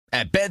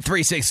At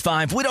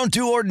Bet365, we don't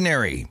do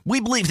ordinary. We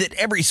believe that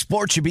every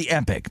sport should be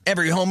epic.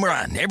 Every home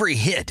run, every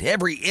hit,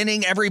 every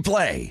inning, every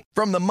play.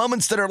 From the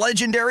moments that are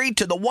legendary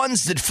to the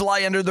ones that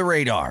fly under the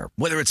radar.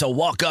 Whether it's a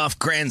walk-off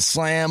grand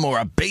slam or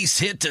a base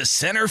hit to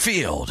center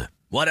field.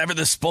 Whatever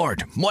the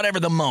sport, whatever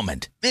the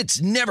moment.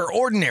 It's never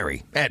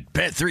ordinary at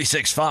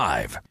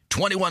Bet365.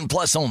 21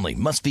 plus only.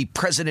 Must be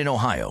present in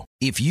Ohio.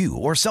 If you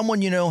or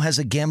someone you know has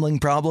a gambling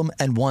problem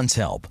and wants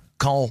help,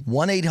 call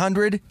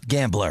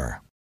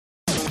 1-800-GAMBLER.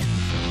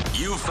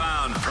 You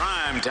found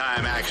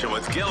primetime action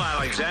with Gil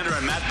Alexander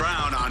and Matt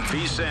Brown on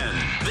VSiN,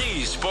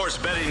 the sports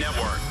betting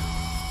network.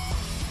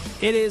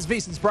 It is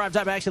VSiN's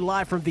primetime action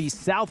live from the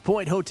South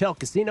Point Hotel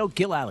Casino.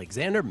 Gil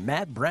Alexander,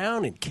 Matt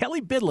Brown, and Kelly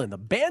Bidlin. The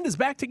band is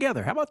back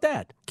together. How about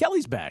that?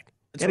 Kelly's back.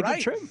 That's right.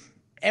 Good trip.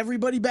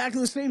 Everybody back in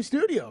the same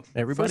studio.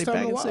 Everybody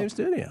back in the same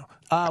studio.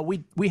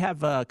 We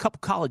have a couple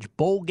college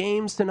bowl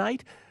games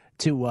tonight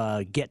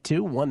to get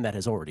to. One that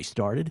has already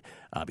started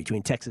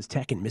between Texas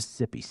Tech and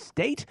Mississippi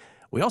State.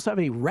 We also have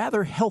a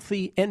rather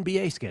healthy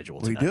NBA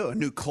schedule tonight. We do. A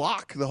new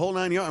clock, the whole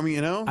 9 yards. I mean,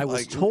 you know. I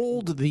was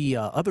told the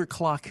other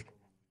clock,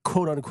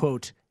 quote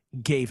unquote,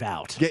 gave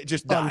out.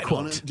 Just died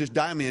on it. Just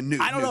died me a new.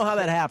 I don't know how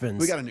that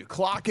happens. We got a new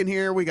clock in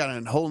here. We got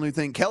a whole new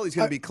thing. Kelly's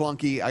going to be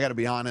clunky. I got to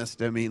be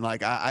honest. I mean,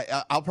 like,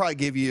 I'll probably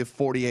give you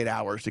 48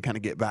 hours to kind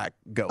of get back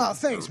going. Oh,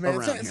 thanks, man.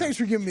 Thanks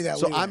for giving me that.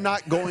 So I'm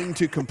not going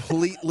to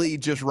completely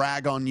just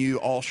rag on you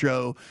all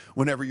show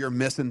whenever you're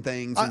missing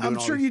things. I'm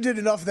sure you did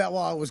enough of that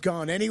while I was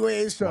gone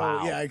anyways. So,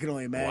 yeah, I can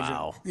only imagine.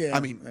 Wow. Yeah. I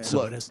mean, so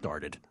look, it has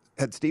started.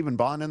 Had Stephen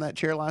Bond in that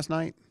chair last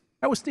night?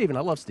 That was Stephen.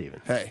 I love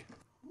Stephen. Hey.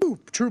 Ooh,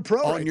 true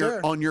pro on right your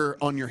there.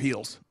 on your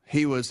heels.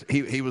 He was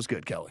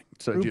good, Kelly.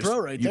 So True pro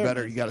right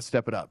there. You got to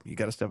step it up. You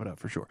got to step it up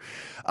for sure.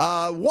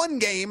 One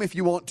game if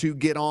you want to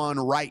get on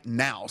right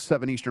now,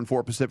 7 Eastern,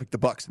 4 Pacific, the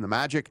Bucks and the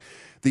Magic.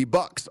 The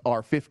Bucks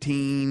are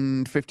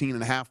 15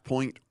 and a half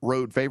point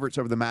road favorites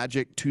over the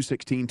Magic,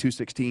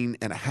 216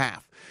 and a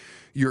half.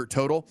 Your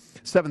total,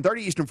 7:30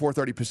 Eastern,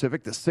 4:30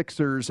 Pacific, the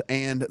Sixers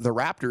and the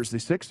Raptors. The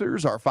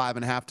Sixers are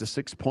 5.5 to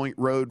 6 point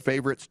road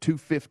favorites,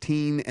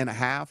 215 and a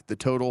half. The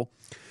total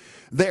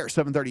there,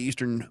 7:30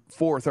 Eastern,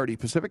 4:30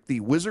 Pacific, the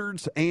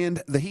Wizards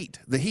and the Heat.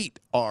 The Heat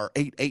are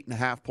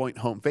 8.5 point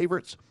home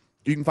favorites.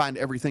 You can find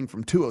everything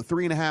from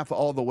 203 and a half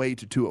all the way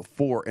to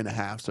 204 and a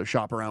half. So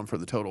shop around for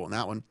the total on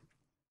that one.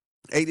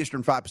 8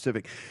 Eastern, 5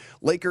 Pacific,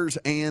 Lakers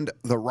and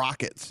the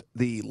Rockets.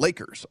 The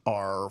Lakers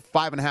are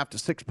 5.5 to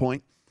 6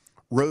 point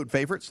road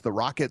favorites. The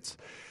Rockets,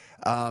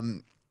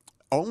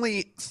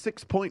 only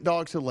 6 point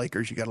dogs to the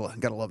Lakers. You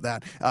gotta love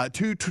that.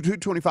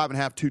 225 and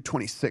a half,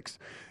 226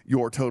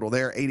 your total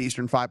there. 8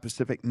 Eastern, 5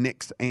 Pacific,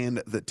 Knicks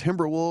and the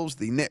Timberwolves.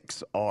 The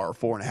Knicks are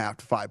 4.5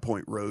 to 5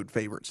 point road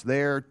favorites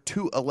there.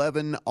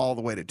 211 all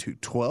the way to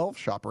 212.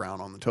 Shop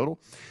around on the total.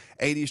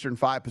 8 Eastern,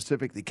 5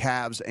 Pacific, the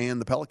Cavs and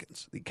the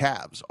Pelicans. The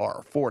Cavs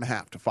are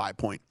 4.5 to 5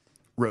 point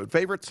road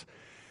favorites.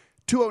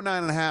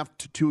 209 and a half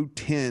to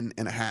 210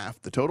 and a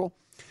half the total.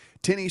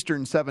 10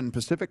 Eastern, 7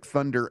 Pacific,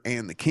 Thunder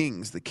and the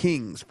Kings. The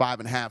Kings,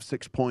 5.5,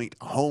 6 point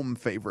home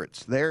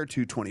favorites there,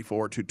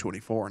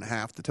 224 and a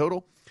half the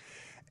total.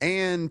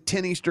 And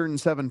 10 Eastern,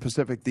 7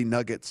 Pacific, the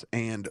Nuggets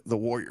and the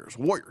Warriors.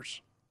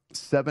 Warriors,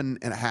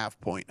 7.5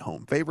 point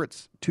home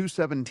favorites,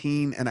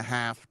 217 and a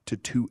half to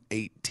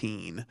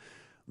 218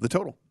 the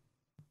total.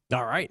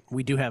 All right.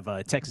 We do have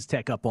Texas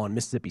Tech up on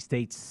Mississippi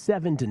State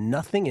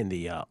 7-0 in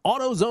the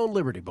AutoZone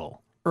Liberty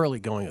Bowl.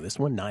 Early going of this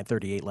one,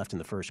 9:38 left in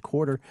the first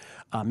quarter.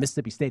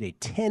 Mississippi State, a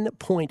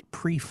 10-point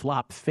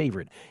pre-flop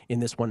favorite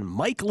in this one.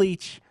 Mike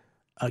Leach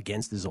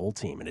against his old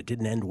team, and it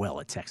didn't end well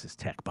at Texas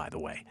Tech, by the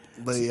way.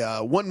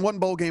 The one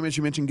bowl game, as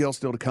you mentioned, Gil,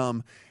 still to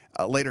come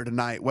later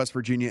tonight. West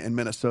Virginia and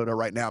Minnesota.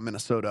 Right now,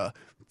 Minnesota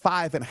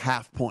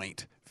 5.5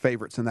 point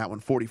favorites in that one.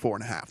 44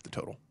 and a half the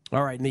total.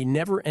 All right, and the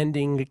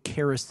never-ending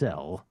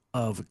carousel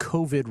of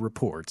COVID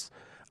reports.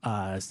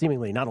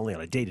 Seemingly not only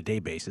on a day-to-day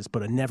basis,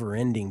 but a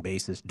never-ending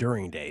basis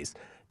during days.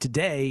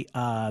 Today,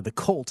 the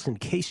Colts, in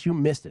case you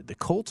missed it, the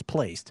Colts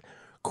placed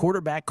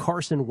quarterback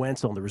Carson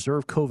Wentz on the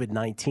reserve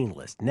COVID-19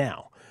 list.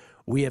 Now,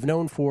 we have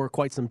known for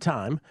quite some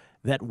time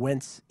that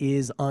Wentz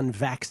is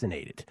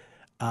unvaccinated.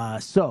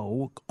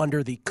 So,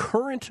 under the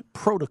current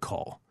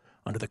protocol,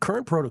 an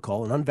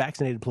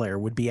unvaccinated player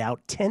would be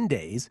out 10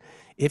 days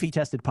if he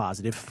tested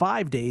positive,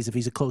 5 days if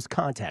he's a close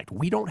contact.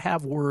 We don't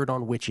have word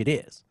on which it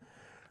is.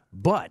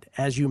 But,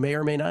 as you may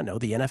or may not know,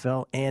 the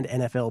NFL and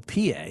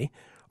NFLPA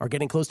are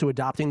getting close to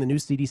adopting the new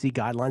CDC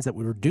guidelines that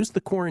would reduce the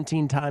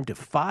quarantine time to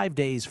 5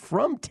 days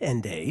from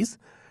 10 days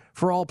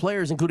for all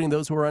players, including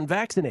those who are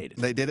unvaccinated.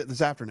 They did it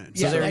this afternoon.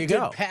 So there you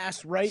go.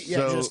 Pass, right?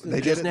 So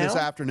they did it this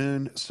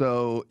afternoon.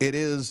 So it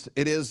is.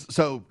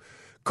 So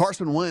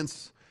Carson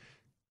Wentz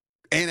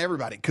and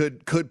everybody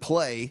could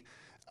play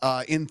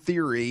in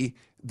theory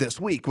this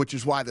week, which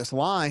is why this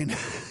line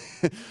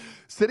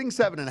sitting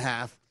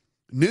 7.5.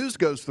 News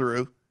goes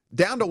through.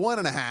 Down to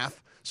 1.5.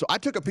 So I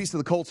took a piece of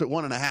the Colts at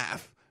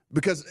 1.5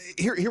 Because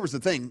here was the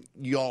thing.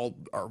 Y'all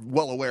are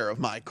well aware of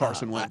my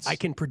Carson Wentz. I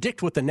can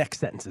predict what the next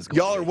sentence is going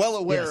to be. Y'all are well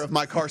aware of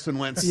my Carson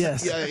Wentz.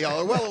 Yes. Yeah, y'all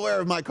are well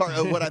aware of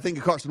what I think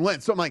of Carson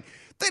Wentz. So I'm like,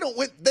 they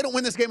don't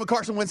win this game with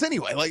Carson Wentz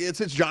anyway. Like it's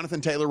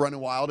Jonathan Taylor running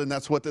wild, and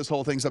that's what this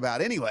whole thing's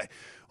about anyway.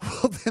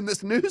 Well, then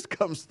this news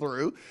comes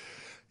through.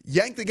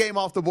 Yank the game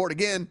off the board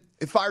again.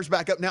 It fires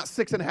back up. Now it's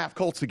 6.5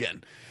 Colts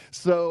again.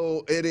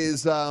 So it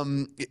is.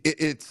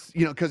 It's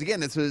because again,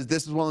 this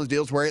is one of those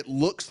deals where it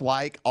looks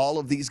like all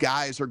of these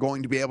guys are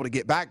going to be able to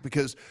get back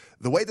because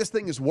the way this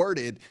thing is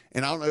worded,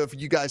 and I don't know if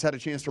you guys had a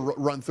chance to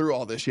run through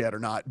all this yet or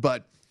not,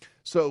 but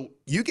so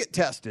you get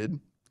tested,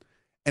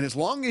 and as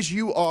long as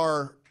you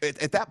are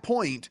at that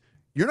point,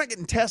 you're not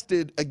getting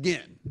tested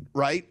again,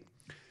 right?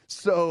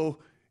 So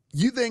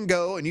you then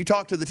go and you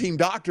talk to the team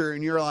doctor,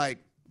 and you're like,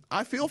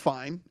 I feel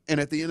fine.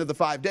 And at the end of the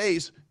 5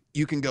 days,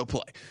 you can go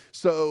play.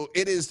 So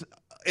it is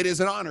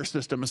an honor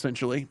system,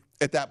 essentially,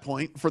 at that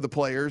point for the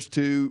players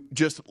to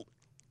just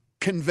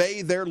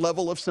convey their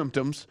level of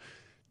symptoms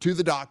to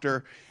the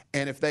doctor.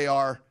 And if they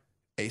are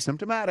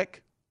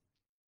asymptomatic,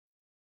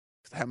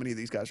 how many of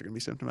these guys are going to be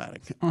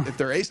symptomatic? If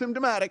they're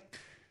asymptomatic,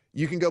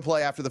 you can go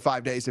play after the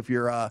 5 days. If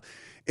you're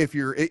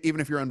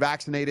even if you're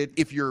unvaccinated,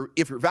 if you're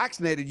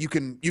vaccinated, you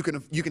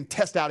can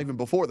test out even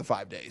before the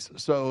 5 days.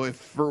 So if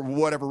for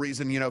whatever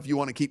reason, if you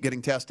want to keep getting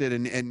tested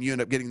and you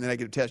end up getting the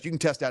negative test, you can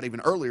test out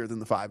even earlier than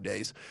the 5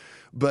 days.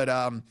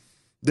 But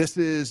this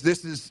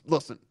is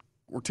listen,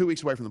 we're 2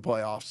 weeks away from the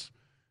playoffs.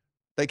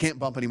 They can't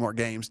bump any more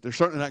games. They're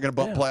certainly not going to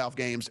bump playoff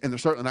games, and they're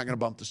certainly not going to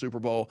bump the Super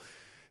Bowl.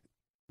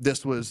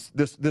 This was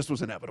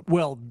inevitable.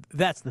 Well,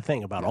 that's the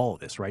thing about all of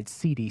this, right?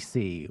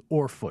 CDC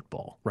or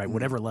football, right?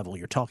 Whatever level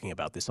you're talking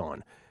about this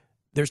on,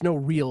 there's no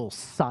real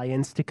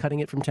science to cutting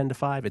it from 10 to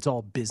 5. It's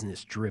all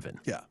business driven.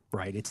 Yeah.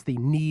 Right? It's the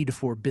need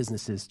for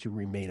businesses to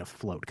remain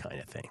afloat kind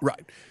of thing.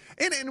 Right.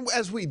 And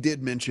as we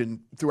did mention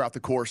throughout the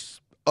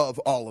course of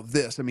all of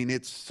this, I mean,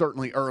 it's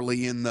certainly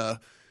early in the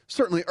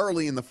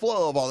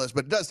flow of all this,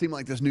 but it does seem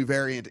like this new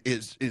variant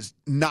is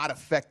not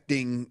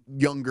affecting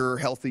younger,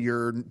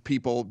 healthier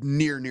people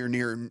near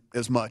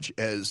as much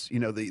as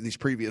these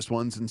previous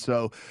ones. And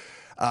so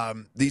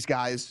these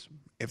guys,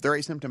 if they're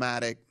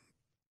asymptomatic,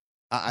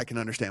 I can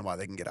understand why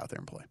they can get out there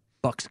and play.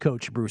 Bucs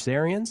coach Bruce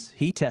Arians,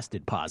 he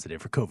tested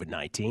positive for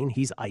COVID-19.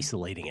 He's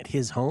isolating at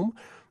his home.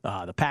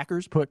 The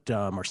Packers put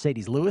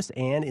Mercedes Lewis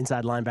and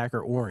inside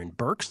linebacker Oren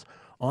Burks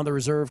on the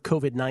reserve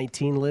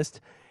COVID-19 list.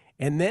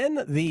 And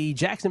then the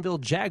Jacksonville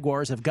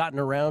Jaguars have gotten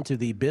around to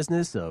the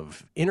business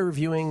of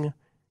interviewing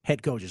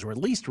head coaches, or at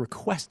least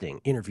requesting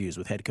interviews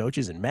with head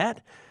coaches. And,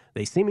 Matt,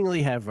 they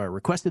seemingly have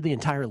requested the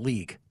entire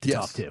league to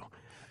talk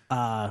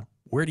to.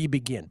 Where do you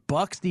begin?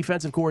 Bucs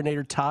defensive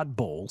coordinator Todd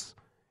Bowles,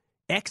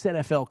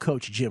 ex-NFL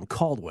coach Jim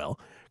Caldwell,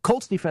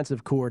 Colts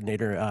defensive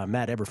coordinator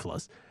Matt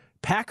Eberflus,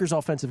 Packers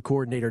offensive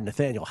coordinator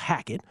Nathaniel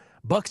Hackett,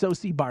 Bucs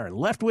OC Byron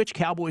Leftwich,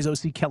 Cowboys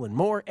OC Kellen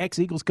Moore,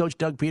 ex-Eagles coach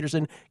Doug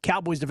Peterson,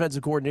 Cowboys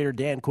defensive coordinator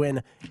Dan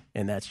Quinn,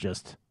 and that's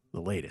just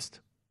the latest.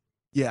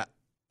 Yeah.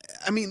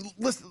 I mean,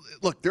 listen,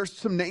 look, there's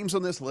some names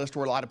on this list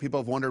where a lot of people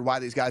have wondered why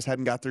these guys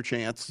hadn't got their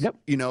chance. Yep.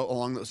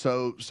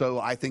 So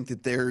I think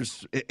that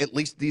there's at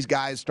least these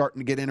guys starting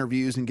to get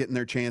interviews and getting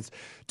their chance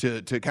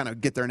to kind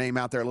of get their name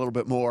out there a little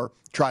bit more,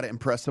 try to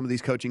impress some of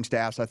these coaching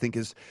staffs, I think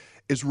is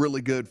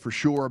really good for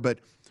sure. But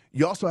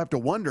you also have to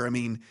wonder, I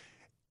mean,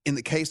 in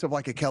the case of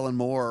like a Kellen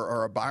Moore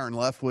or a Byron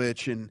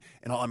Leftwich and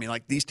all, I mean,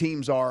 like these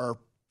teams are,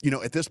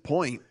 at this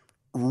point,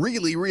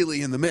 really,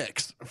 really in the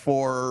mix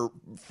for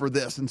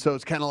this. And so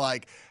it's kind of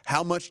like,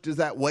 how much does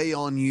that weigh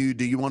on you?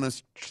 Do you want to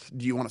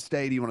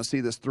stay? Do you want to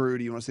see this through?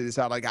 Do you want to see this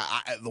out? Like,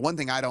 the one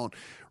thing I don't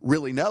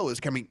really know is,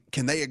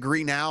 can they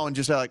agree now and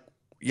just say like,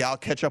 yeah, I'll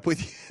catch up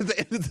with you at the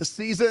end of the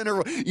season?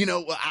 Or,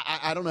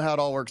 I don't know how it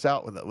all works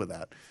out with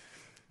that.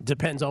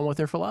 Depends on what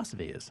their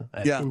philosophy is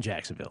in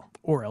Jacksonville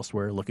or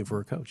elsewhere looking for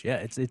a coach.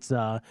 Yeah,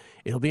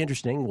 it'll be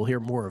interesting. We'll hear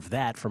more of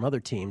that from other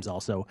teams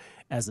also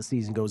as the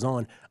season goes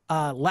on.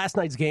 Last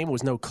night's game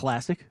was no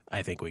classic.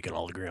 I think we can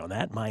all agree on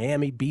that.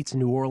 Miami beats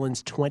New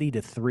Orleans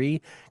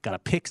 20-3. Got a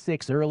pick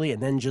six early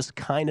and then just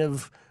kind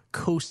of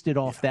coasted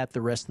off that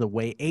the rest of the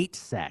way. 8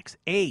 sacks.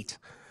 8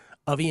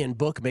 of Ian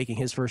Book making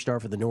his first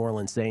start for the New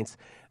Orleans Saints.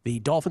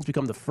 The Dolphins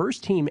become the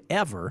first team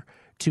ever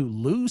to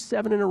lose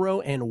 7 in a row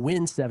and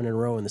win 7 in a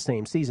row in the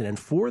same season. And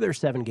for their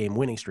 7-game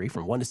winning streak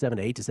from 1-7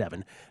 to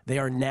 8-7, they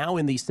are now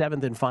in the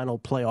 7th and final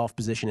playoff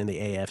position in the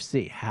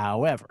AFC.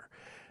 However,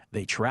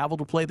 they travel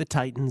to play the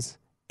Titans,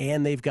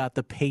 and they've got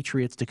the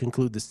Patriots to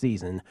conclude the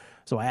season.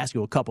 So I ask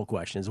you a couple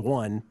questions.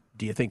 One,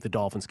 do you think the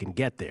Dolphins can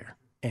get there?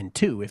 And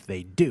two, if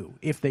they do,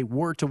 if they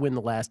were to win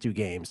the last 2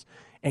 games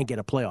and get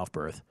a playoff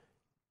berth,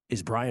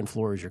 is Brian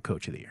Flores your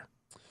coach of the year?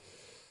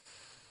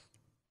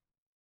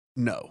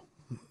 No.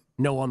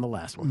 No on the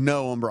last one.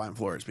 No on Brian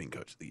Flores being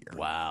coach of the year.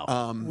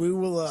 Wow. We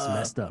will. It's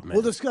messed up, man.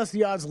 We'll discuss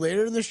the odds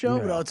later in the show,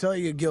 Yeah. but I'll tell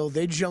you, Gil,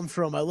 they jumped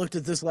from. I looked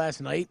at this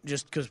last night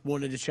just because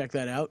wanted to check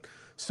that out.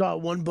 Saw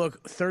one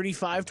book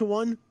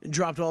 35-1 and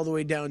dropped all the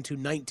way down to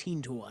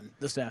 19-1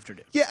 this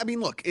afternoon. Yeah, I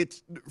mean, look,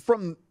 it's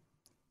from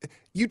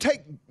you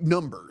take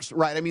numbers,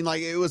 right? I mean,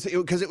 like it was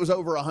because it was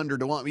over 100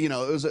 to 1. You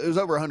know, it was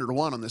over 100 to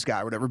 1 on this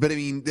guy or whatever. But I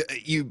mean,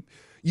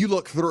 you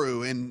look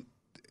through and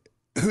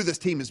who this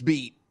team has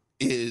beat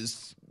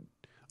is.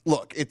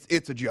 Look,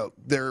 it's a joke.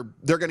 They're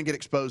going to get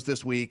exposed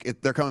this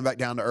week. They're coming back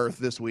down to earth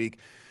this week.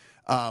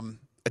 A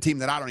team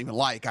that I don't even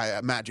like, I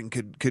imagine,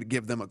 could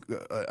give them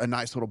a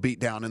nice little beat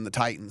down in the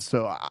Titans.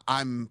 So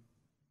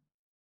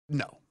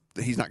no,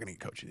 he's not going to get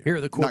coached. Here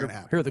are the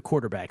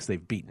quarterbacks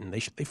they've beaten. They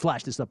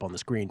flashed this up on the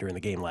screen during the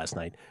game last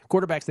night.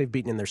 Quarterbacks they've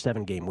beaten in their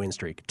 7-game win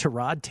streak: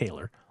 Tyrod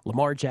Taylor,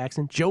 Lamar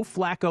Jackson, Joe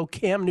Flacco,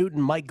 Cam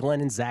Newton, Mike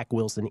Glennon, Zach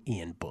Wilson,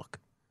 Ian Book.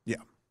 Yeah.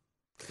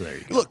 So there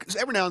you go. Look,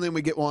 every now and then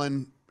we get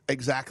one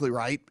exactly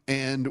right,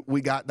 and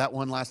we got that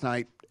one last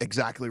night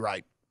exactly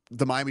right.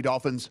 The Miami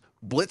Dolphins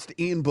blitzed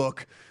Ian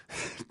Book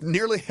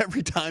nearly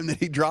every time that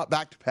he dropped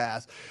back to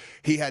pass.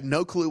 He had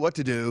no clue what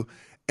to do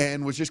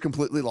and was just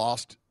completely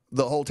lost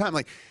the whole time.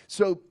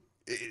 So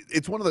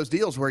it's one of those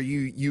deals where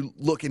you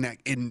look in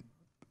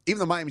even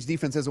though Miami's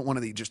defense isn't one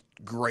of the just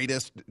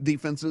greatest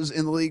defenses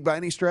in the league by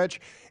any stretch,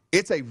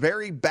 it's a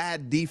very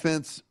bad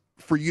defense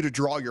for you to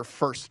draw your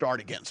first start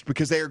against,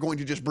 because they are going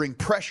to just bring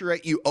pressure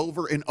at you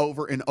over and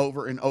over and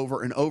over and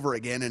over and over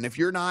again. And if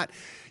you're not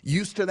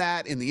used to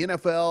that in the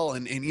NFL,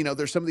 and you know,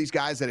 there's some of these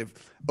guys that have,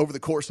 over the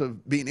course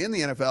of being in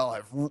the NFL,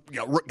 have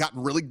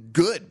gotten really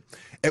good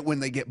at when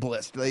they get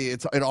blitzed.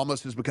 It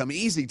almost has become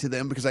easy to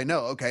them because they know,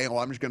 okay, well,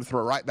 I'm just going to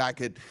throw right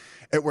back at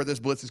where this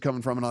blitz is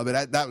coming from and all.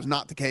 But that was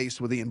not the case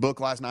with Ian Book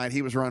last night.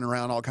 He was running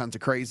around all kinds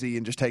of crazy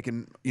and just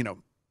taking,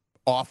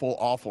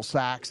 awful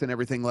sacks and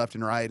everything left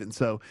and right. And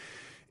so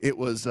it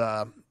was,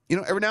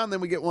 every now and then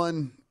we get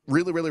one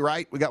really, really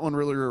right. We got one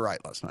really, really right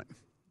last night.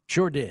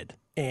 Sure did.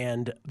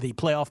 And the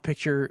playoff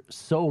picture,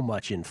 so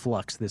much in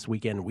flux this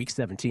weekend, Week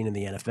 17 in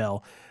the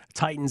NFL.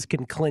 Titans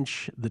can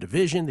clinch the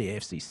division, the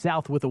AFC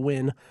South, with a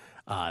win.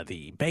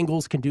 The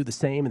Bengals can do the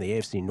same in the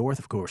AFC North.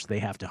 Of course, they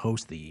have to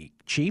host the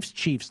Chiefs.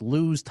 Chiefs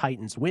lose,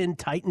 Titans win.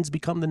 Titans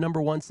become the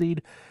number 1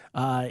 seed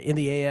in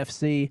the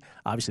AFC.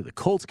 Obviously, the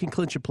Colts can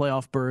clinch a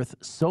playoff berth.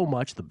 So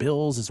much. The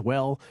Bills as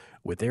well,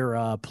 with their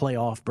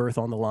playoff berth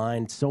on the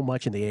line. So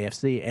much in the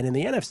AFC. And in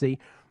the NFC,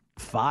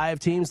 5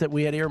 teams that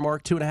we had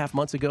earmarked 2.5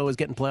 months ago as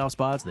getting playoff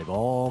spots, they've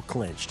all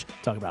clinched.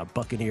 Talk about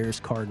Buccaneers,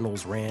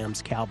 Cardinals,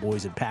 Rams,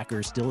 Cowboys, and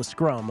Packers. Still a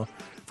scrum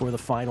for the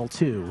final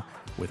 2,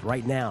 with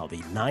right now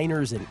the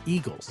Niners and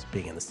Eagles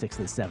being in the 6th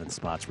and 7th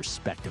spots,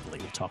 respectively.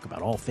 We'll talk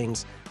about all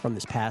things from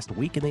this past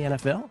week in the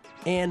NFL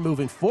and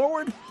moving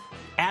forward.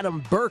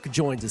 Adam Burke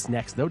joins us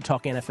next, though, to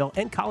talk NFL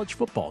and college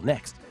football.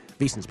 Next,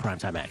 VSiN's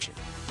Primetime Action.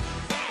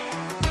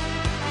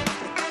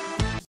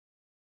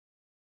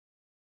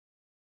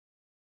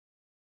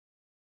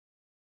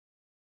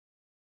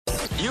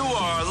 You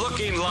are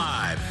looking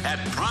live at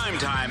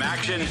Primetime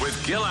Action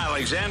with Gil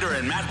Alexander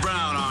and Matt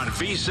Brown on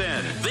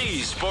VSiN,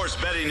 the Sports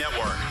Betting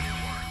Network.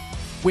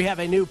 We have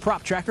a new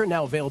prop tracker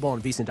now available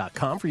on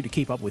VSiN.com for you to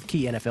keep up with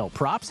key NFL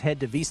props. Head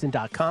to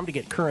VSiN.com to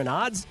get current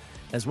odds,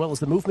 as well as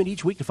the movement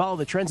each week to follow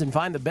the trends and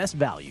find the best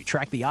value.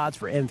 Track the odds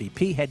for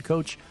MVP, head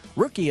coach,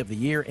 rookie of the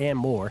year, and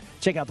more.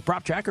 Check out the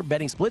prop tracker,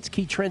 betting splits,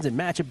 key trends, and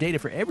matchup data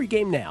for every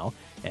game now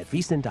at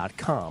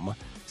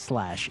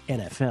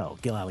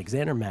VSiN.com/NFL. Gil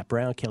Alexander, Matt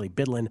Brown, Kelly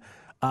Bidlin.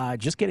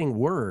 Just getting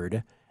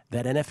word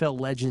that NFL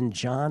legend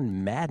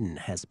John Madden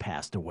has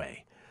passed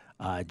away.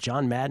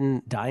 John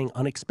Madden dying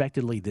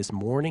unexpectedly this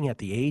morning at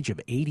the age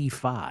of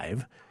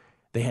 85.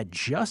 They had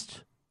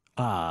just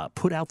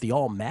put out the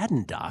All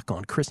Madden doc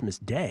on Christmas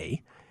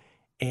Day,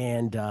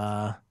 and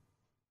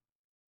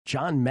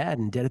John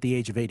Madden, dead at the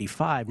age of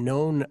 85,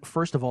 known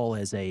first of all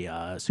as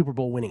a Super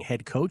Bowl winning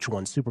head coach,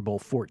 won Super Bowl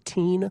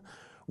 14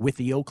 with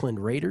the Oakland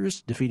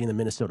Raiders, defeating the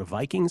Minnesota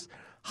Vikings.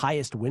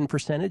 Highest win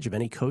percentage of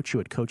any coach who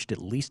had coached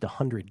at least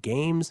 100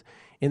 games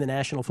in the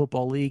National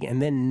Football League,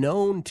 and then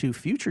known to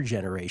future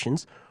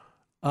generations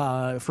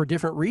for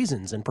different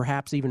reasons, and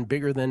perhaps even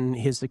bigger than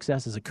his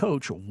success as a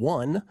coach.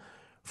 One,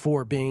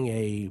 for being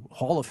a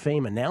Hall of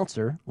Fame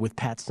announcer with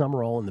Pat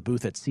Summerall in the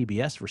booth at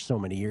CBS for so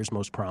many years,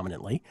 most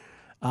prominently.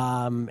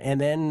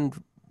 And then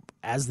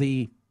as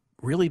the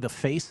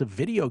face of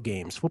video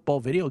games, football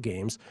video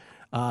games,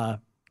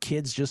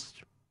 kids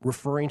just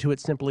referring to it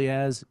simply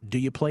as, do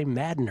you play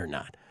Madden or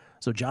not?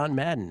 So John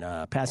Madden,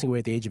 passing away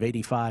at the age of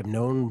 85,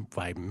 known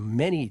by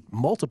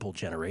multiple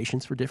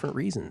generations for different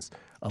reasons,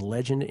 a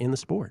legend in the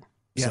sport.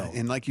 Yeah,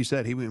 and like you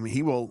said, he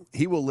will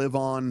live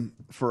on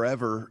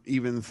forever,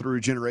 even through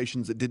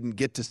generations that didn't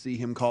get to see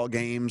him call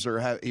games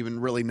or even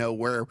really know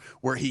where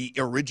he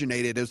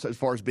originated as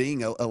far as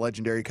being a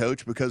legendary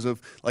coach, because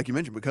of, like you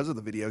mentioned, because of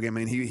the video game.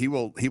 I mean, he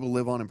will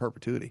live on in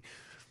perpetuity.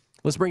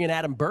 Let's bring in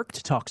Adam Burke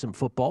to talk some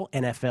football,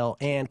 NFL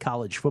and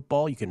college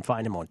football. You can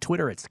find him on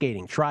Twitter at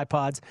Skating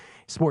Tripods,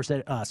 sports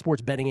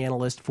betting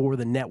analyst for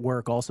the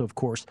network. Also, of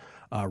course,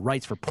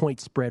 writes for Point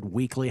Spread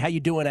Weekly. How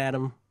you doing,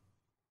 Adam?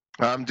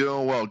 I'm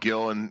doing well,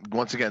 Gil, and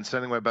once again,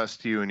 sending my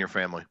best to you and your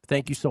family.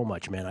 Thank you so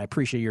much, man. I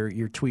appreciate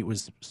your tweet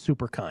was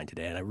super kind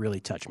today, and it really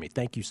touched me.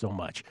 Thank you so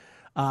much.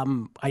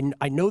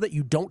 I know that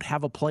you don't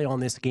have a play on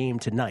this game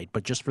tonight,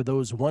 but just for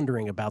those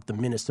wondering about the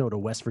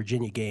Minnesota-West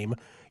Virginia game,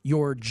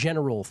 your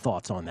general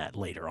thoughts on that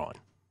later on.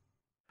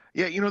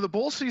 Yeah, the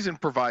bowl season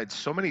provides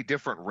so many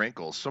different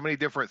wrinkles, so many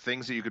different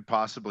things that you could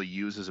possibly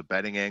use as a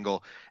betting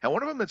angle. And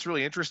one of them that's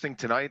really interesting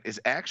tonight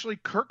is actually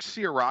Kirk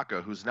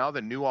Ciarrocca, who's now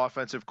the new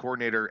offensive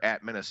coordinator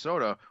at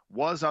Minnesota,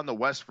 was on the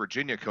West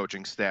Virginia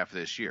coaching staff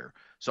this year.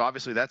 So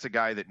obviously that's a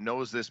guy that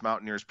knows this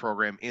Mountaineers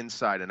program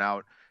inside and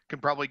out. Can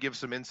probably give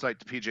some insight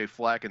to PJ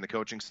Fleck and the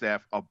coaching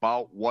staff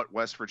about what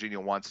West Virginia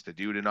wants to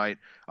do tonight.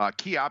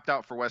 Key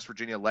opt-out for West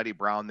Virginia, Letty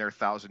Brown, their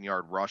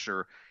 1,000-yard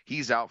rusher.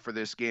 He's out for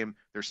this game.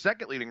 Their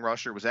second leading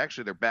rusher was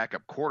actually their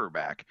backup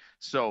quarterback.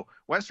 So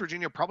West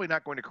Virginia probably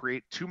not going to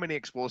create too many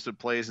explosive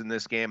plays in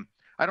this game.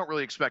 I don't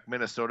really expect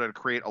Minnesota to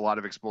create a lot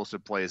of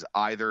explosive plays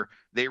either.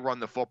 They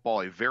run the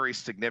football a very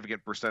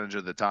significant percentage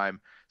of the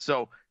time.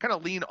 So kind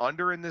of lean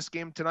under in this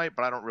game tonight,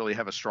 but I don't really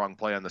have a strong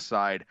play on the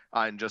side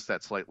and just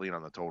that slight lean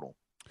on the total.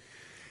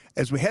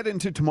 As we head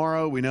into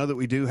tomorrow, we know that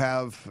we do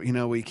have,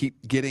 we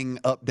keep getting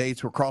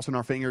updates. We're crossing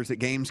our fingers that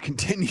games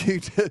continue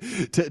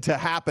to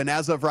happen.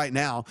 As of right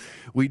now,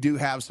 we do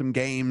have some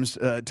games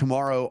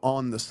tomorrow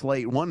on the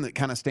slate. One that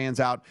kind of stands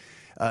out,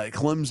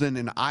 Clemson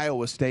and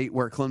Iowa State,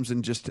 where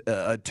Clemson just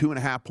a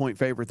 2.5-point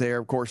favorite there.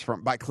 Of course,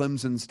 by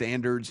Clemson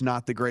standards,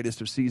 not the greatest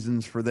of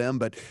seasons for them,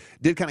 but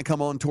did kind of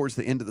come on towards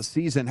the end of the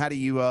season. How do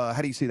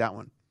you see that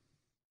one?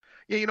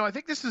 Yeah, I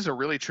think this is a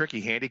really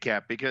tricky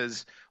handicap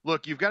because,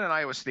 look, you've got an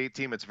Iowa State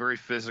team that's very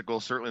physical,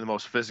 certainly the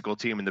most physical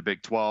team in the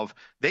Big 12.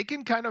 They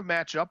can kind of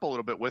match up a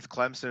little bit with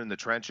Clemson in the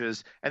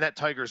trenches, and that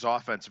Tigers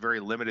offense very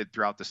limited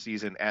throughout the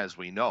season, as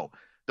we know.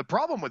 The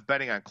problem with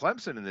betting on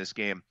Clemson in this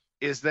game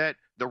is that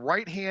the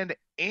right hand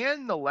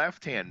and the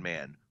left hand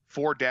man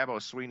for Dabo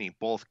Swinney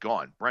both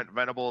gone. Brent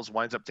Venables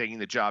winds up taking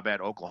the job at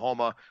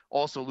Oklahoma,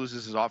 also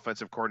loses his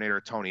offensive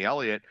coordinator, Tony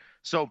Elliott.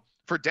 So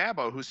for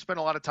Dabo, who's spent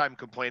a lot of time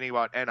complaining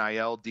about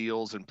NIL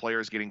deals and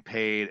players getting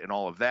paid and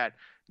all of that,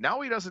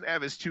 now he doesn't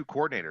have his two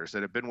coordinators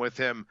that have been with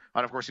him.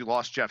 And, of course, he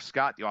lost Jeff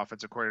Scott, the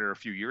offensive coordinator, a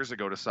few years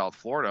ago to South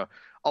Florida.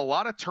 A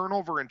lot of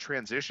turnover and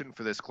transition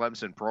for this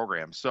Clemson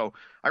program. So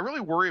I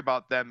really worry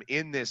about them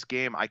in this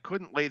game. I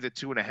couldn't lay the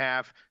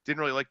 2.5. Didn't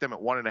really like them at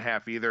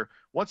 1.5 either.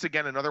 Once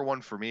again, another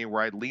one for me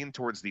where I'd lean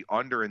towards the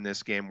under in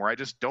this game, where I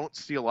just don't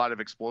see a lot of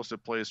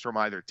explosive plays from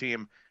either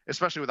team,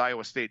 especially with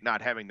Iowa State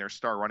not having their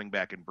star running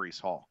back in Breece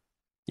Hall.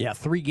 Yeah,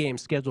 3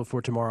 games scheduled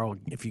for tomorrow.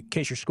 In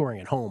case you're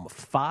scoring at home,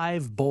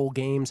 5 bowl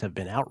games have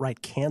been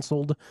outright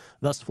canceled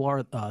thus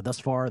far. The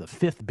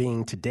 5th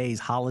being today's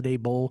Holiday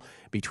Bowl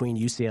between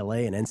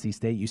UCLA and NC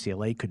State.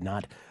 UCLA could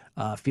not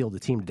field the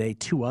team today.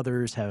 2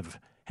 others have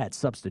had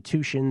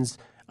substitutions.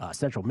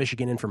 Central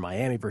Michigan in for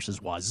Miami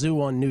versus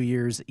Wazoo on New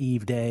Year's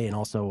Eve day, and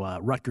also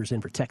Rutgers in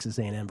for Texas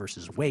A&M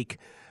versus Wake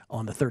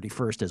on the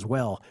 31st as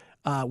well.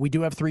 We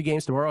do have 3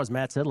 games tomorrow, as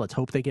Matt said. Let's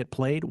hope they get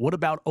played. What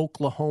about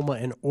Oklahoma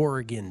and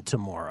Oregon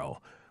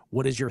tomorrow?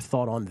 What is your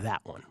thought on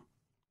that one?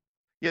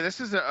 Yeah,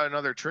 this is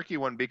another tricky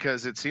one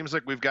because it seems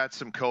like we've got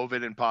some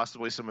COVID and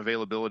possibly some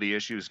availability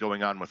issues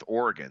going on with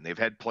Oregon. They've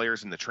had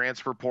players in the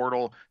transfer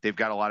portal. They've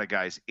got a lot of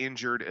guys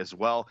injured as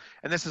well.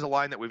 And this is a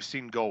line that we've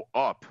seen go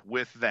up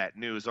with that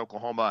news.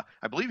 Oklahoma,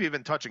 I believe,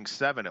 even touching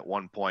 7 at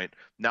one point.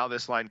 Now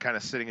this line kind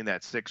of sitting in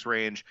that 6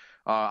 range.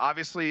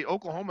 Obviously,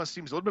 Oklahoma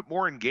seems a little bit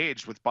more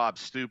engaged with Bob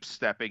Stoops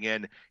stepping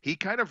in. He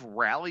kind of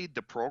rallied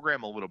the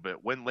program a little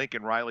bit when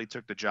Lincoln Riley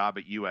took the job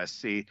at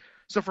USC.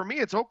 So for me,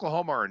 it's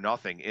Oklahoma or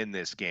nothing in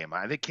this game.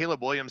 I think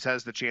Caleb Williams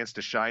has the chance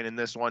to shine in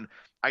this one.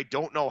 I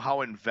don't know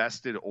how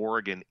invested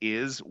Oregon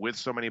is with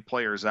so many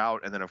players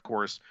out, and then, of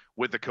course,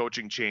 with the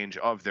coaching change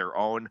of their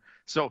own.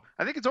 So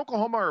I think it's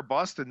Oklahoma or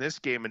bust in this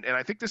game, and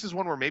I think this is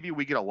one where maybe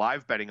we get a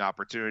live betting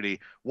opportunity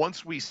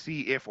once we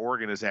see if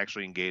Oregon is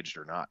actually engaged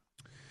or not.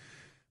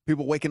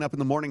 People waking up in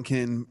the morning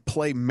can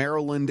play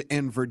Maryland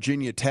and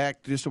Virginia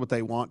Tech, just what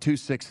they want. 2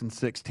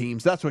 6-6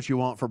 teams. That's what you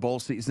want for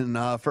bowl season.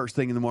 First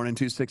thing in the morning,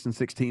 2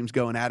 6-6 teams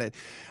going at it.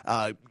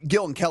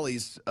 Gil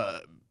Kelly's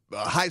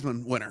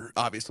Heisman winner,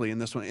 obviously, in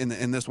this one,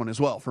 in this one as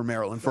well for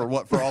Maryland for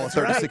all of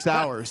 36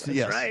 hours. That's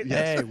yes, right.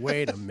 yes. Hey,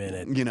 wait a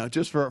minute.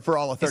 Just for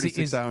all of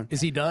 36 hours.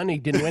 Is he done? He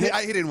didn't win it?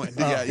 He didn't win.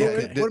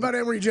 What about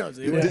Emory Jones?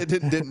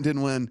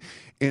 Didn't win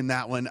in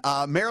that one.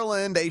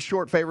 Maryland, a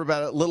short favorite,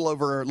 about a little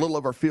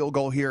over field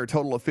goal here, a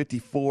total of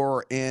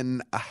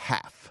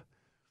 54.5.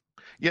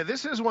 Yeah,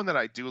 this is one that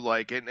I do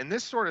like, and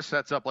this sort of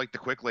sets up like the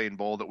Quick Lane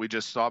Bowl that we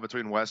just saw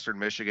between Western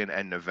Michigan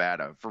and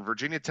Nevada. For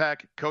Virginia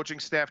Tech, coaching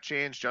staff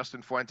change.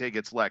 Justin Fuente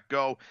gets let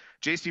go.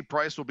 J.C.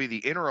 Price will be the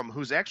interim,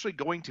 who's actually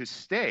going to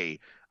stay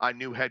on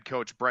new head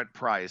coach Brent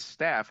Pry's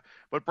staff.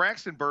 But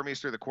Braxton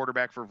Burmeister, the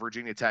quarterback for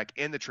Virginia Tech,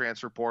 in the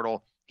transfer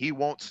portal, he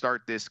won't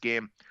start this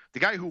game. The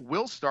guy who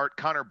will start,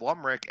 Connor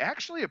Blumrick,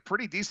 actually a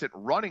pretty decent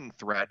running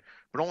threat,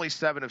 but only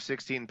 7 of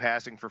 16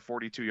 passing for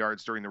 42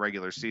 yards during the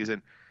regular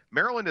season.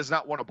 Maryland has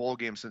not won a bowl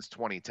game since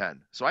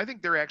 2010. So I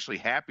think they're actually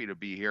happy to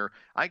be here.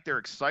 I think they're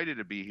excited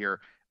to be here.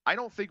 I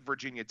don't think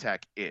Virginia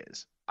Tech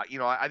is.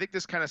 I think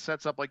this kind of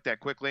sets up like that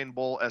Quick Lane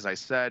Bowl, as I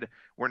said,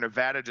 where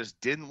Nevada just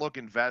didn't look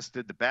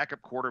invested. The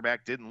backup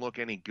quarterback didn't look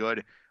any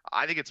good.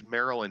 I think it's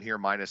Maryland here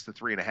minus the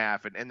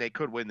 3.5, and they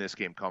could win this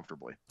game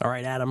comfortably. All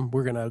right, Adam,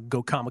 we're going to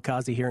go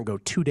kamikaze here and go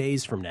 2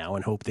 days from now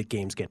and hope that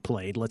games get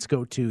played. Let's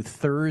go to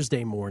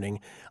Thursday morning,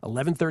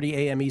 11:30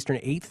 a.m. Eastern,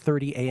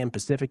 8:30 a.m.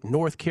 Pacific.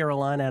 North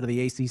Carolina out of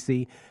the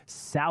ACC,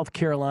 South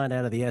Carolina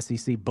out of the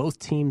SEC. Both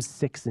teams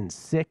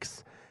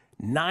 6-6,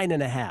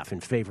 9.5 in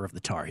favor of the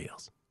Tar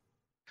Heels.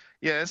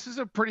 Yeah, this is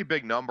a pretty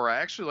big number.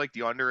 I actually like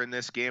the under in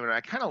this game, and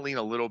I kind of lean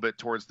a little bit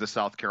towards the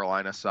South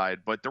Carolina side.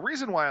 But the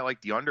reason why I like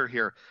the under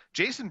here,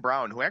 Jason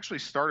Brown, who actually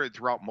started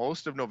throughout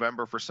most of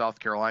November for South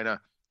Carolina,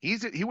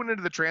 he went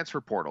into the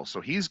transfer portal, so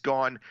he's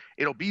gone.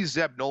 It'll be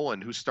Zeb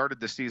Nolan, who started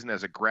the season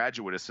as a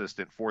graduate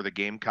assistant for the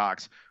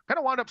Gamecocks, kind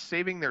of wound up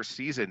saving their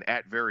season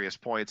at various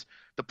points.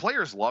 The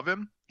players love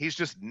him. He's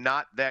just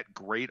not that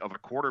great of a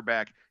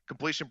quarterback.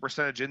 Completion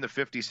percentage in the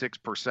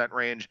 56%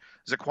 range.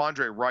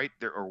 Zaquandre White,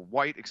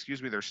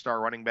 their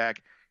star running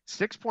back,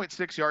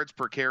 6.6 yards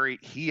per carry.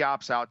 He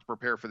opts out to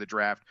prepare for the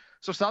draft.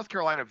 So South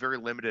Carolina very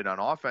limited on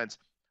offense.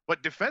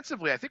 But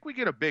defensively, I think we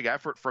get a big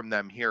effort from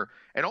them here.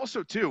 And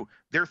also, too,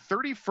 they're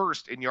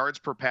 31st in yards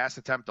per pass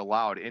attempt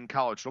allowed in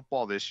college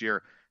football this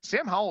year.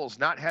 Sam Howell's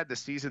not had the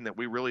season that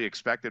we really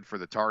expected for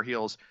the Tar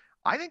Heels.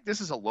 I think this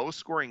is a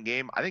low-scoring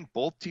game. I think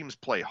both teams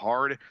play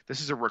hard.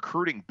 This is a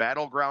recruiting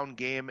battleground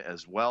game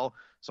as well.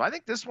 So I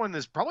think this one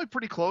is probably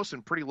pretty close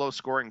and pretty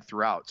low-scoring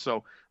throughout.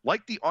 So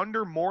like the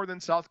under more than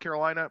South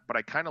Carolina, but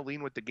I kind of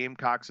lean with the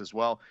Gamecocks as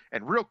well.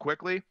 And real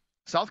quickly,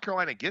 South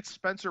Carolina gets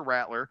Spencer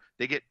Rattler.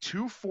 They get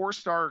 2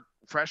 4-star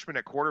freshmen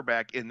at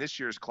quarterback in this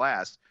year's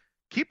class.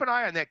 Keep an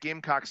eye on that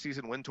Gamecock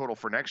season win total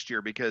for next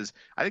year because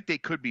I think they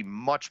could be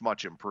much,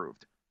 much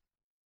improved.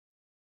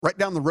 Right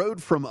down the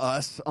road from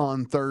us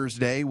on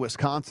Thursday,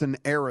 Wisconsin,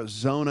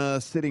 Arizona.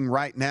 Sitting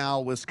right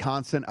now,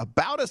 Wisconsin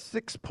about a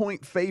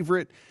 6-point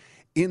favorite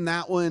in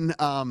that one.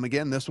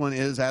 Again, this one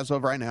is, as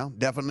of right now,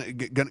 definitely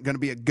going to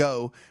be a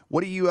go.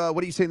 What do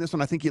you say in this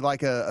one? I think you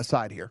like a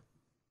side here.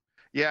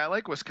 Yeah, I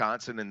like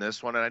Wisconsin in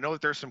this one, and I know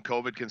that there's some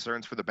COVID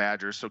concerns for the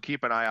Badgers, so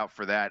keep an eye out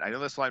for that. I know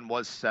this line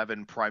was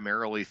 7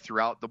 primarily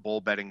throughout the bowl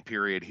betting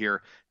period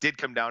here. Did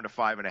come down to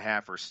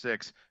 5.5 or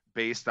 6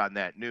 based on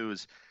that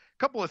news.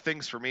 Couple of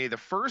things for me. The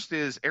first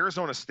is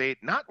Arizona State.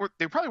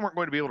 They probably weren't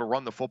going to be able to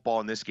run the football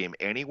in this game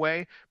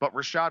anyway, but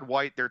Rachaad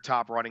White, their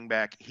top running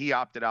back, he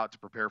opted out to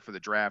prepare for the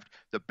draft.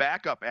 The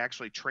backup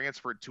actually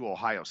transferred to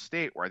Ohio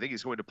State, where I think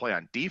he's going to play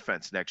on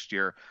defense next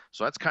year,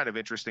 so that's kind of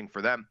interesting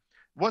for them.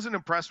 Wasn't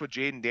impressed with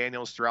Jaden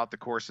Daniels throughout the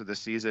course of the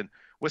season.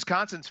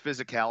 Wisconsin's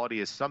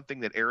physicality is something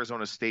that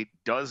Arizona State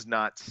does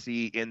not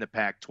see in the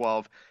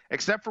Pac-12,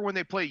 except for when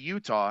they play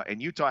Utah,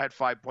 and Utah had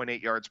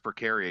 5.8 yards per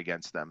carry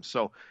against them.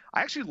 So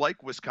I actually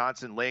like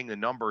Wisconsin laying the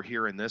number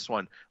here in this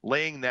one,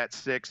 laying that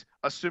 6,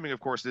 assuming, of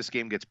course, this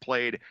game gets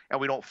played and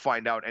we don't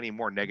find out any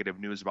more negative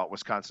news about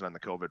Wisconsin on the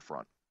COVID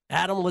front.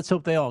 Adam, let's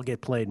hope they all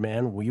get played,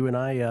 man. You and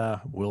I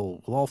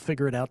we'll all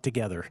figure it out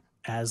together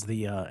as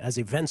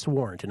events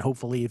warrant, and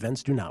hopefully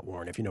events do not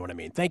warrant, if you know what I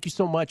mean. Thank you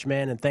so much,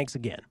 man, and thanks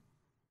again.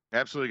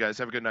 Absolutely, guys.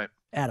 Have a good night.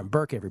 Adam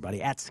Burke,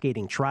 everybody, at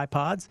Skating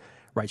Tripods,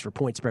 writes for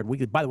Point Spread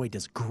Weekly. By the way,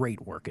 does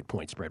great work at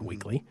Point Spread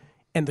Weekly.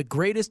 And the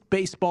greatest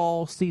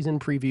baseball season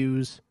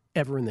previews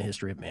ever in the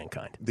history of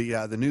mankind.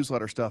 The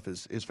newsletter stuff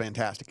is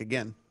fantastic.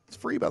 Again, it's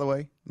free, by the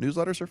way.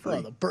 Newsletters are free.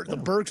 Oh, the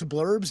Burke's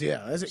blurbs,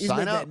 yeah. He's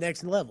Sign at up. that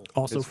next level.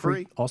 Also It's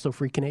free. free. Also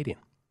free Canadian.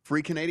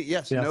 Free Canadian,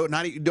 yes. Yeah.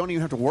 No, you don't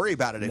even have to worry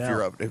about it if No.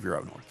 you're up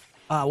north.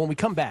 When we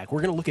come back,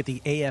 we're going to look at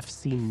the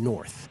AFC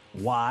North.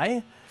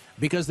 Why?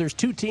 Because there's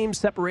 2 teams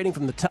separating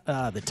from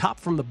the top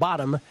from the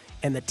bottom,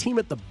 and the team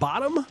at the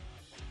bottom,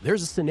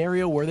 there's a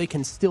scenario where they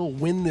can still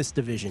win this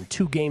division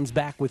 2 games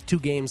back with 2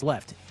 games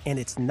left, and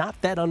it's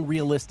not that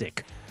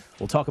unrealistic.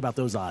 We'll talk about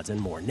those odds and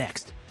more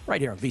next,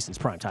 right here on VSiN's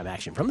Primetime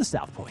Action from the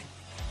South Point.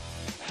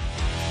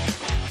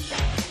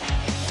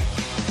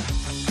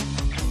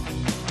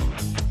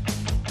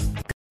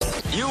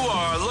 You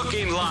are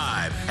looking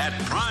live at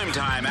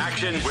Primetime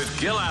Action with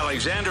Gil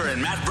Alexander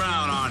and Matt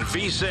Brown on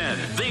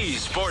VSiN, the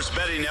Sports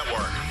Betting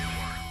Network.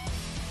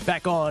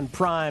 Back on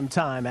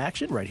Primetime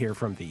Action right here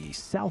from the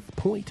South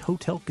Point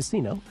Hotel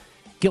Casino.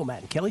 Gil,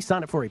 Matt, and Kelly,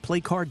 sign up for a Play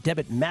Card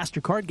Debit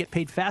MasterCard. Get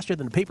paid faster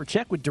than a paper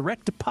check with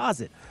direct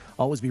deposit.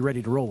 Always be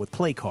ready to roll with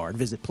Play Card.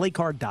 Visit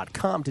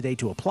playcard.com today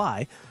to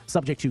apply.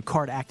 Subject to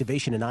card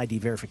activation and ID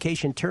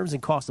verification. Terms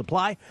and costs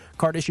apply.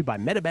 Card issued by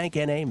MetaBank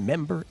N.A.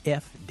 member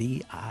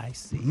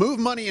FDIC. Move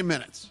money in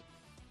minutes.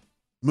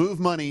 Move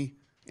money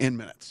in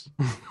minutes.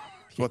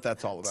 That's what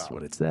that's all about. That's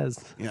what it says.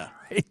 Yeah.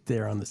 Right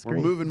there on the We're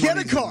screen. moving Get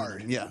money a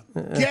card. Yeah.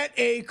 Get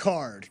a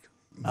card.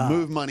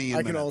 Move money in I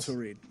minutes. can also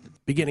read.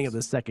 Beginning of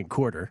the second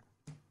quarter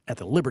at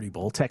the Liberty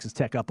Bowl, Texas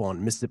Tech up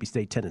on Mississippi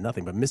State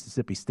 10-0, but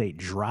Mississippi State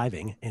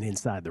driving and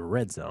inside the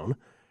red zone,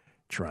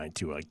 trying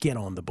to get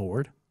on the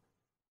board.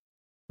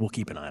 We'll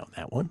keep an eye on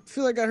that one. I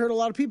feel like I heard a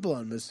lot of people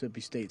on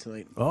Mississippi State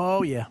tonight.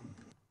 Oh, yeah.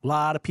 A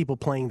lot of people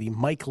playing the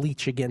Mike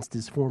Leach against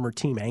his former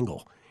team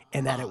angle,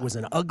 and that it was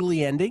an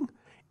ugly ending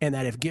and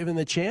that if given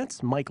the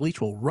chance, Mike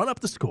Leach will run up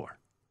the score.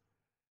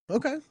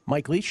 Okay.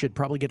 Mike Leach should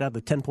probably get out of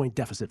the 10-point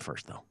deficit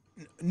first, though.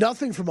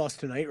 Nothing from us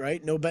tonight,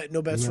 right? No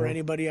bets for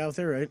anybody out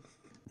there, right?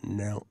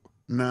 No.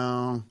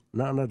 No.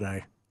 Not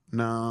today.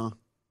 No.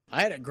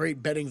 I had a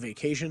great betting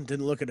vacation.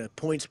 Didn't look at a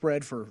point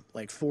spread for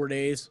like 4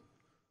 days.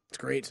 It's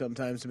great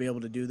sometimes to be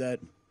able to do that.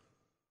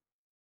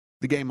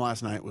 The game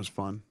last night was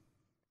fun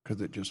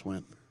because it just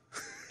went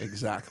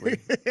exactly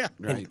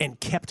right. And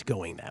kept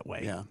going that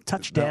way. Yeah.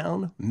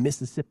 Touchdown,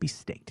 Mississippi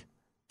State,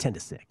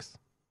 10-6.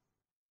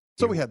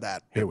 So we had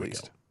that. Here at we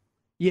least. go.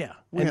 Yeah,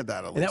 We had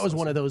that. At and that least was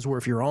one of those where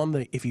if you're on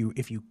the if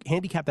you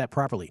handicap that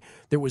properly,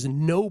 there was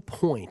no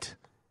point,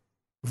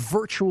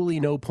 virtually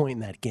no point in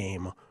that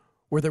game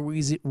where there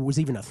was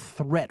even a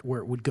threat where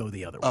it would go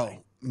the other way.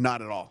 Oh,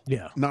 not at all.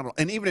 Yeah. Not at all.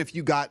 And even if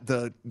you got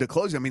the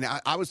closing, I mean,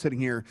 I was sitting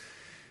here,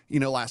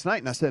 last night,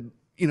 and I said,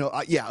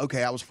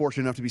 I was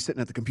fortunate enough to be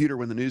sitting at the computer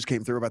when the news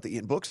came through about the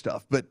Ian Book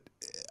stuff, but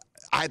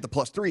I had the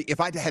 +3. If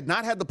I had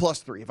not had the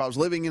 +3, if I was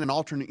living in an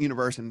alternate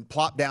universe and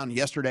plopped down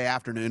yesterday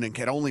afternoon and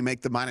could only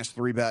make the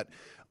 -3 bet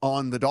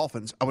on the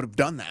Dolphins, I would have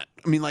done that.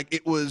 I mean, like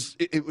it was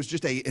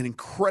just an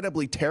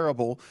incredibly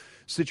terrible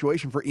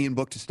situation for Ian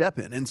Book to step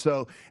in, and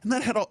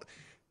that had all.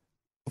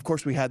 Of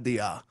course, we had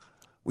the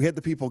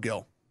people,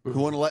 Gil, who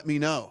want to let me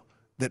know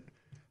that.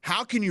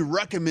 How can you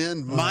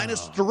recommend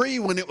 -3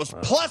 when it was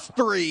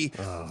 +3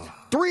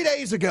 3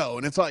 days ago?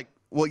 And it's like,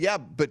 well, yeah,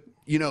 but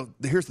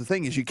here's the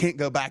thing: is you can't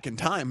go back in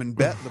time and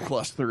bet the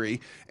 +3.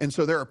 And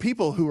so there are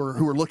people who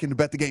are looking to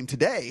bet the game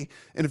today.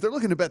 And if they're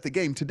looking to bet the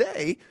game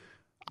today,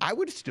 I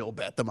would still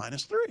bet the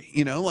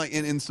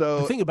 -3. And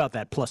so the thing about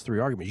that +3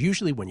 argument,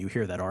 usually when you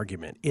hear that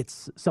argument,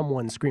 it's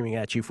someone screaming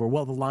at you for,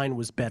 well, the line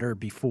was better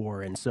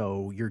before, and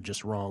so you're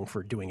just wrong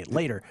for doing it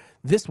later.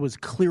 This was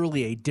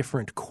clearly a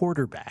different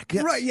quarterback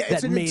Right, yeah,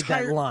 that made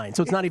that line.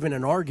 So it's not even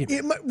an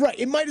argument.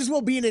 It might as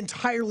well be an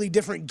entirely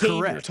different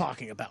game Correct. you're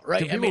talking about,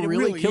 right? Did people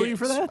really kill you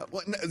for that?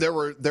 well, there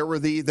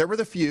were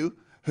the few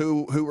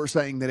who were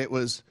saying that it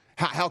was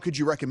how could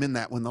you recommend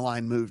that when the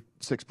line moved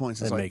 6 points?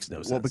 That makes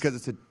no sense. Well, because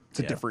it's a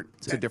different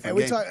And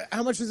game.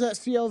 how much is that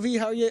CLV?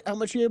 How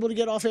much are you able to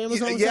get off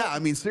Amazon? Yeah, I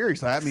mean,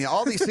 seriously. I mean,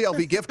 all these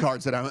CLV gift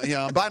cards that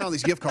I'm buying all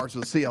these gift cards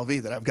with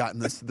CLV that I've gotten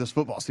this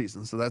football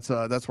season. So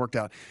that's worked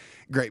out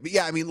great. But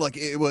yeah, I mean, look,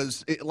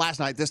 last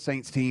night, this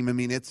Saints team, I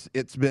mean, it's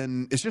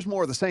just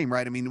more of the same,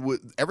 right? I mean,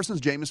 ever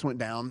since Jameis went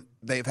down,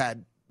 they've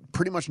had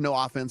pretty much no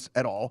offense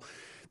at all.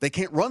 They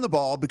can't run the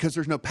ball because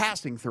there's no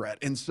passing threat.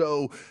 And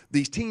so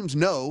these teams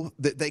know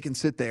that they can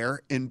sit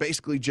there and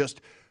basically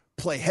just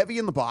play heavy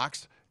in the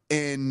box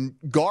and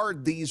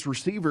guard these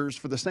receivers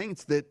for the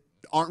Saints that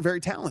aren't very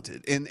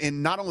talented.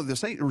 And not only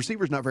the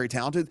receivers not very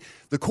talented,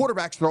 the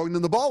quarterbacks throwing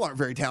them the ball aren't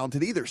very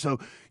talented either. So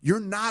you're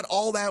not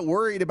all that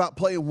worried about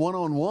playing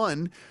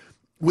one-on-one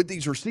with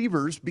these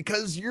receivers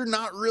because you're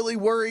not really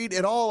worried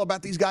at all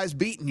about these guys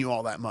beating you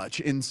all that much.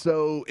 And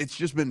so it's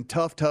just been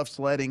tough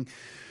sledding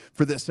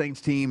for this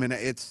Saints team. And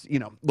it's,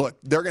 look,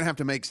 they're going to have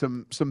to make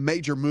some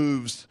major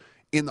moves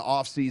in the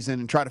offseason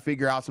and try to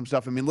figure out some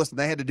stuff. I mean, listen,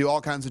 they had to do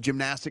all kinds of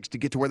gymnastics to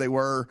get to where they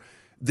were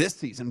this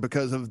season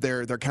because of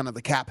their kind of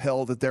the cap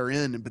hell that they're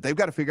in. But they've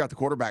got to figure out the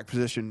quarterback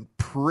position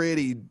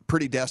pretty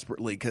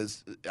desperately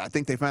because I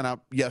think they found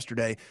out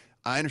yesterday.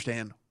 I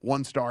understand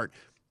one start.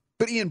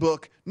 But Ian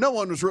Book, no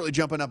one was really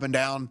jumping up and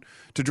down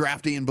to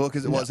draft Ian Book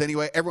as it was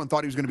anyway. Everyone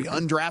thought he was going to be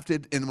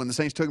undrafted. And when the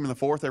Saints took him in the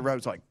fourth, everybody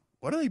was like,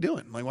 what are they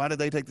doing? Like, why did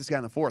they take this guy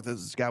in the fourth?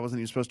 This guy wasn't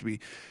even supposed to be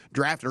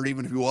drafted, or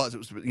even if he was, it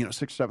was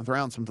 6th or 7th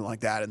round, something like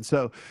that. And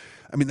so,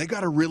 I mean, they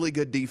got a really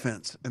good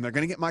defense, and they're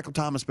going to get Michael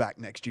Thomas back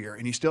next year,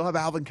 and you still have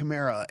Alvin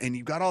Kamara, and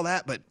you've got all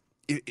that, but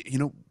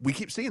we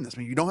keep seeing this. I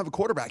mean, you don't have a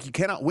quarterback, you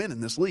cannot win in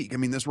this league. I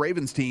mean, this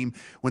Ravens team,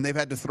 when they've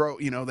had to throw,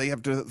 they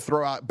have to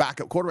throw out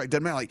backup quarterback.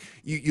 Doesn't matter. Like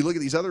you look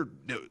at these other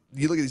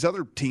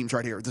teams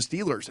right here. The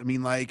Steelers. I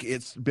mean, like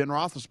it's Ben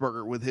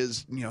Roethlisberger with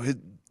his his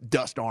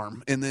dust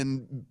arm, and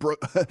then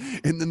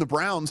the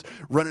Browns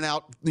running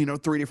out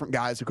 3 different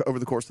guys over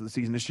the course of the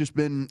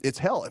season. It's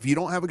hell. If you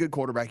don't have a good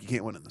quarterback, you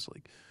can't win in this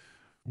league.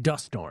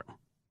 Dust arm.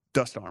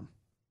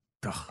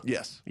 Ugh.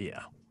 Yes.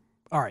 Yeah.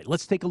 All right,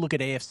 let's take a look at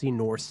AFC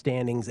North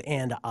standings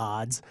and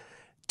odds.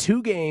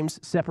 2 games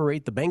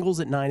separate the Bengals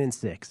at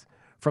 9-6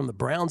 from the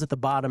Browns at the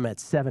bottom at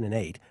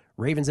 7-8.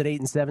 Ravens at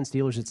 8-7,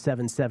 Steelers at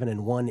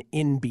 7-7-1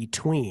 in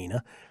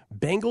between.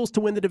 Bengals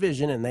to win the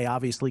division, and they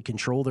obviously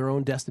control their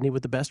own destiny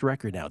with the best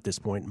record now at this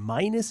point,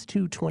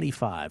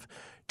 -225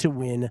 to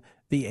win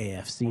the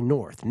AFC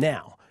North.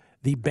 Now,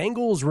 the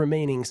Bengals'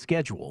 remaining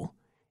schedule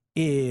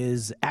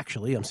is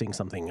actually, I'm seeing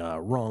something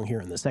wrong here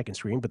in the second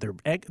screen, but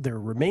their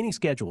remaining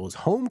schedule is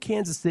home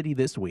Kansas City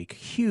this week.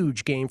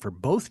 Huge game for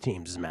both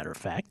teams, as a matter of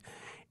fact.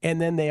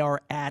 And then they are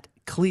at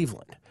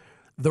Cleveland.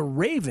 The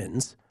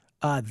Ravens,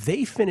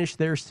 they finished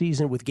their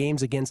season with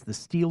games against the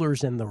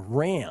Steelers and the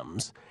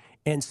Rams.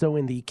 And so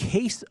in the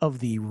case of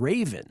the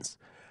Ravens,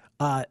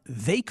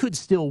 they could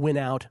still win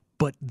out,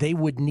 but they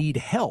would need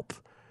help,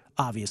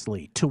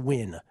 obviously, to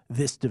win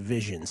this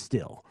division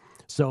still.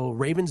 So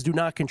Ravens do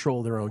not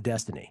control their own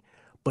destiny.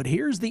 But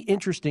here's the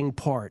interesting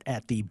part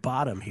at the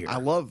bottom here. I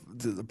love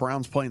the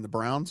Browns playing the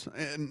Browns,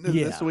 and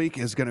Yeah. this week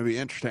is going to be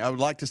interesting. I would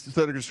like to see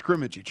they're going to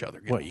scrimmage each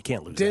other. Well, you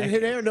can't lose Didn't that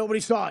hit game. air. Nobody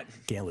saw it.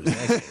 Can't lose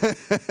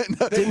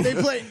that game. They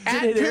played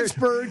at hit air.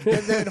 Pittsburgh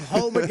and then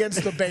home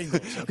against the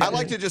Bengals. I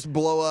like to just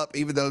blow up,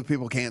 even though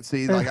people can't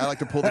see. Like I like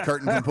to pull the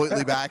curtain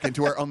completely back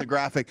into where on the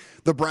graphic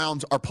the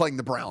Browns are playing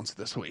the Browns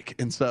this week,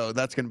 and so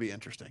that's going to be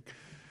interesting.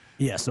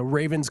 Yeah, so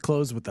Ravens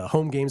close with the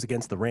home games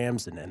against the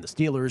Rams and the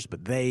Steelers,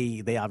 but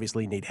they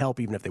obviously need help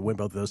even if they win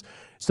both of those.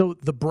 So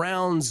the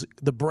Browns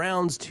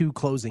 2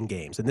 closing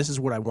games, and this is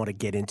what I want to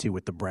get into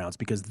with the Browns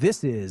because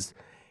this is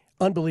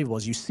unbelievable.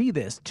 As you see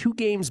this, 2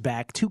 games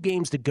back, 2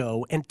 games to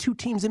go, and 2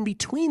 teams in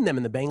between them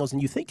and the Bengals,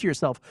 and you think to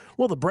yourself,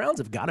 well, the Browns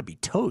have got to be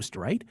toast,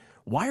 right?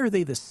 Why are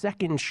they the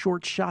second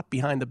short shot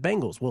behind the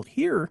Bengals? Well,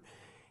 here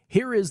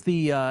is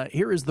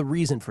the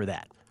reason for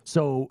that.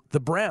 So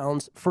the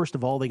Browns, first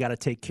of all, they got to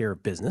take care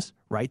of business,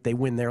 right? They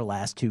win their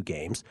last 2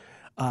 games.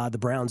 The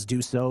Browns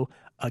do so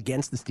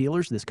against the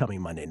Steelers this coming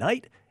Monday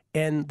night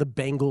and the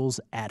Bengals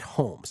at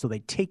home. So they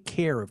take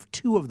care of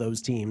 2 of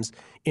those teams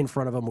in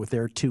front of them with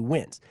their 2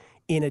 wins.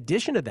 In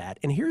addition to that,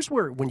 and here's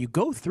where, when you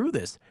go through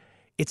this,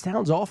 it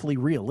sounds awfully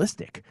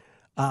realistic.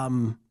 At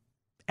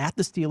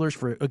the Steelers,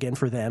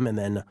 for them, and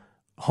then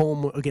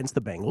home against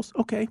the Bengals.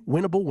 Okay,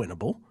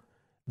 winnable.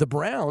 The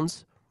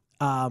Browns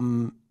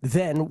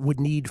then would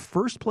need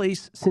first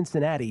place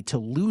Cincinnati to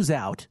lose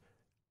out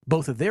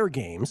both of their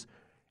games.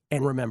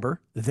 And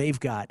remember, they've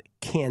got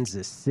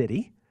Kansas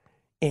City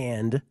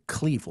and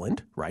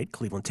Cleveland, right?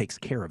 Cleveland takes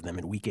care of them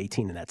in Week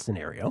 18 in that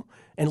scenario.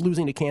 And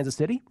losing to Kansas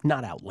City,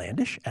 not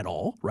outlandish at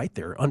all, right?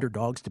 They're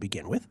underdogs to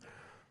begin with.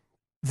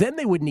 Then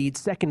they would need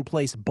second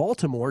place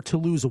Baltimore to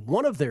lose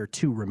one of their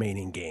 2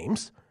 remaining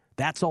games.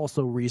 That's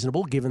also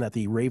reasonable, given that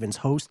the Ravens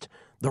host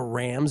the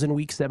Rams in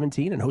Week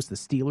 17 and host the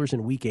Steelers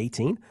in Week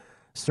 18.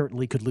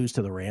 Certainly could lose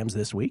to the Rams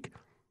this week.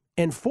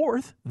 And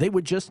fourth, they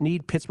would just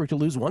need Pittsburgh to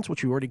lose once,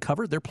 which we already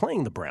covered. They're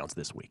playing the Browns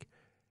this week.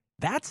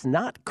 That's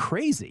not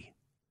crazy.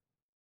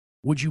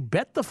 Would you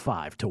bet the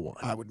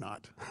 5-1? I would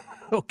not.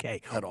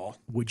 Okay. At all.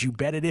 Would you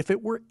bet it if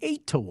it were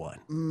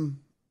 8-1?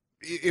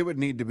 It would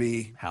need to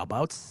be. How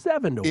about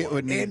 7-1? It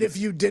would need. And if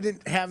you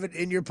didn't have it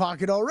in your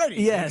pocket already.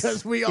 Yes.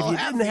 Because we all if you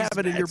have didn't have these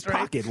it in your bets, right?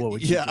 pocket, what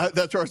would you do?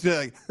 That's what I was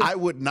saying. I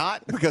would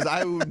not because I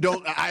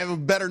have a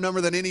better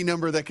number than any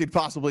number that could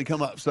possibly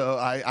come up. So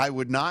I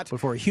would not. But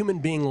for a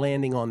human being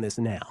landing on this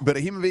now. But a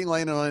human being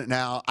landing on it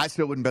now, I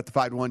still wouldn't bet the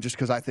 5-1 just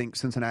because I think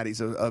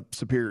Cincinnati's a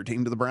superior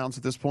team to the Browns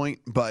at this point.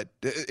 But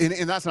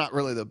and that's not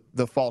really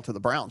the fault of the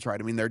Browns, right?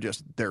 I mean, they're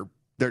just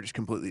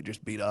completely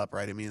just beat up,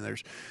 right? I mean,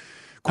 there's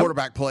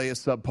quarterback play is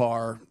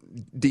subpar,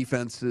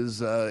 defense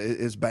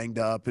is banged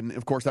up, and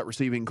of course that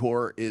receiving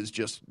core is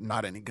just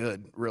not any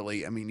good,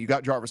 really. I mean, you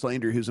got Jarvis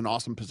Landry, who's an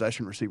awesome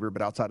possession receiver,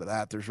 but outside of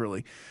that, there's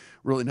really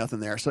nothing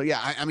there. So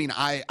yeah,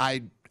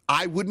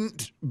 I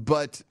wouldn't,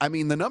 but I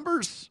mean the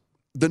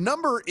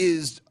number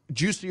is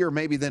juicier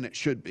maybe than it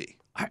should be.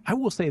 I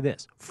will say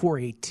this. For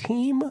a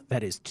team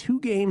that is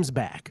 2 games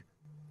back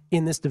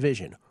in this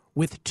division,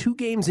 with 2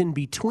 games in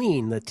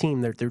between the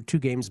team that they're 2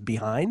 games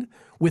behind,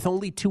 with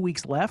only 2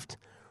 weeks left,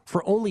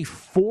 for only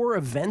 4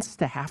 events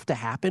to have to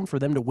happen for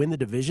them to win the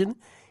division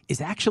is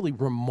actually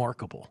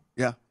remarkable.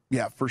 Yeah,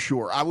 for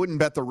sure. I wouldn't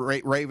bet the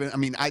Ravens. I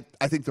mean, I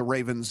think the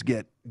Ravens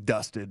get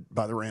dusted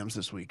by the Rams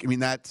this week. I mean,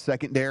 that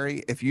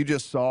secondary, if you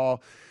saw,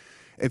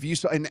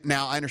 and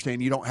now I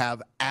understand you don't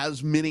have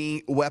as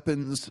many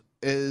weapons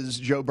as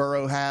Joe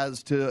Burrow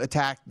has to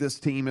attack this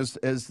team as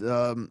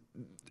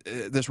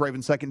this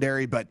Ravens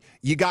secondary, but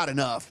you got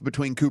enough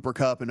between Cooper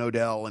Kupp and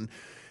Odell and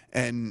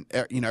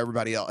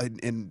everybody else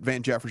and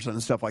Van Jefferson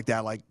and stuff like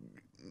that. Like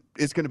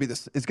it's going to be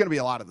this. It's going to be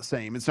a lot of the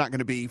same. It's not going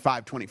to be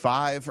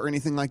 525 or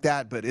anything like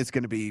that, but it's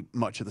going to be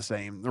much of the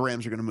same. The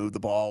Rams are going to move the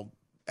ball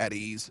at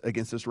ease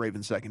against this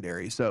Ravens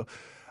secondary. So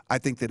I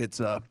think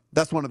that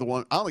that's one of the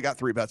ones. I only got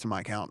 3 bets in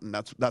my account, and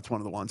that's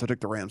one of the ones. I took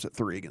the Rams at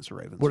 3 against the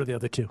Ravens. What are the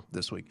other 2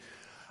 this week?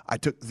 I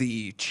took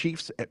the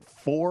Chiefs at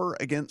 4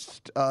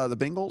 against the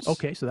Bengals.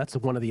 Okay, so that's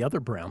one of the other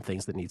Brown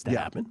things that needs to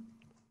happen.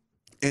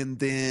 And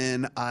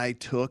then I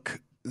took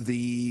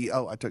the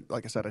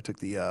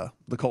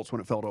Colts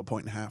when it fell to a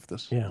 1.5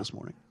 this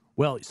morning.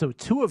 Well, so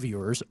 2 of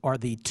yours are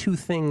the 2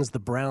 things the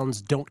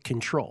Browns don't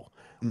control.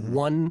 Mm-hmm.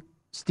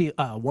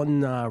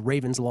 One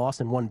Ravens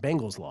loss and one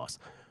Bengals loss.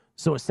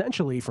 So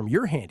essentially, from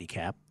your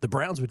handicap, the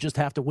Browns would just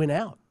have to win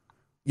out.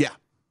 Yeah.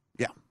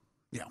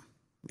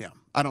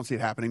 I don't see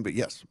it happening, but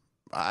yes.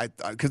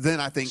 Because then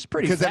I think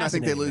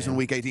they lose in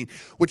Week 18,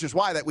 which is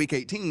why that Week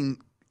 18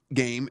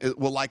 game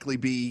will likely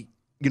be,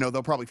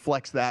 they'll probably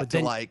flex that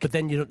But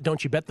then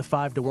don't you bet the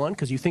 5-1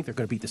 because you think they're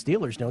going to beat the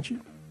Steelers, don't you?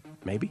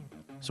 Maybe,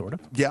 sort of.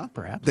 Yeah,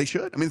 perhaps they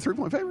should. I mean,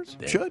 3-point favorites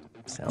should.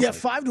 Yeah,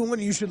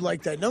 5-1. You should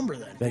like that number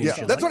then.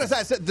 Yeah, that's what I said.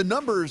 I said the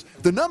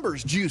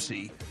numbers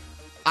juicy.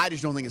 I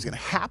just don't think it's going to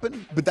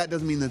happen, but that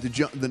doesn't mean that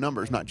the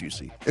number is not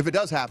juicy. If it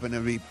does happen,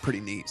 it'd be pretty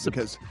neat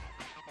because,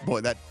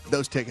 boy,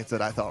 those tickets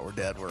that I thought were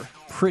dead were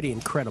pretty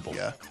incredible.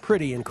 Yeah,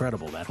 pretty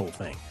incredible, that whole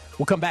thing.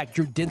 We'll come back.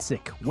 Drew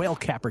Dinsick, Whale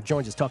Capper,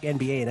 joins us. Talk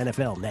NBA and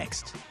NFL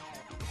next.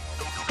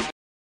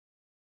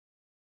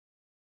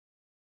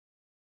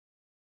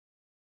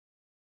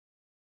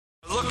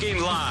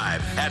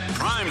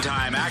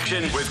 Primetime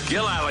Action with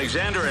Gil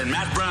Alexander and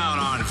Matt Brown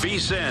on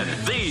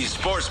VSiN, the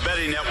Sports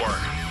Betting Network.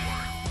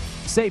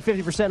 Save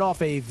 50%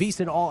 off a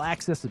VSiN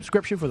All-Access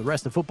subscription for the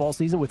rest of football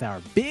season with our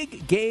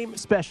Big Game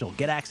Special.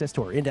 Get access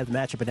to our in-depth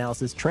matchup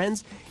analysis,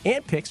 trends,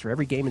 and picks for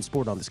every game and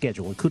sport on the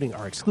schedule, including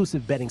our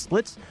exclusive betting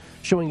splits,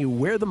 showing you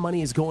where the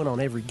money is going on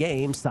every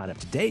game. Sign up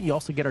today, and you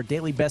also get our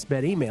daily best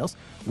bet emails,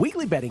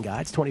 weekly betting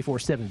guides,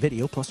 24/7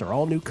 video, plus our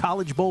all-new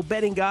College Bowl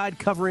betting guide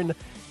covering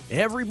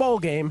every bowl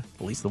game,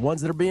 at least the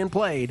ones that are being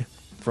played,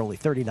 for only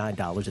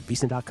 $39 at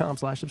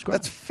VSiN.com/subscribe.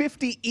 That's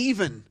 50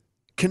 even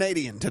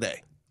Canadian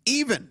today.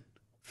 Even.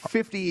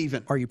 50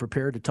 even. Are you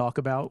prepared to talk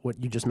about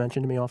what you just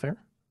mentioned to me off air?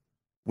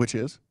 Which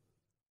is?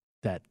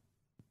 That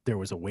there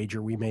was a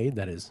wager we made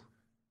that is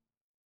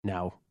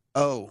now.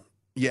 Oh,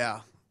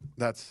 yeah.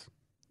 That's.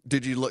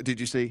 Did you look? Did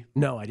you see?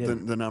 No, I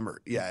didn't. The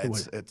number. Yeah,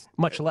 it's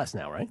much less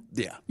now, right?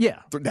 Yeah.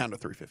 Yeah. Down to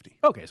 350.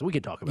 Okay, so we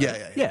could talk about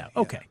it. Yeah.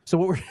 Okay. So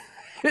what we're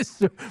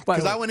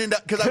because I went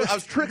into I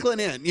was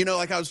trickling in,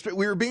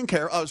 we were being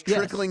careful. I was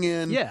trickling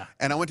in,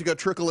 and I went to go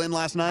trickle in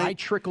last night. I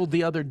trickled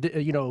the other,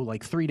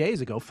 like 4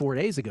 days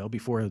ago,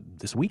 before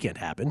this weekend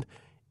happened,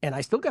 and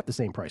I still got the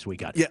same price we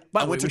got. Yeah,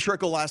 I went to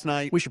trickle last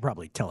night. We should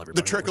probably tell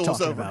everybody the trickle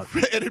was over. About.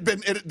 It had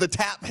been the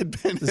tap had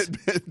been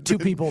two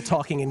people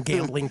talking in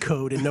gambling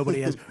code, and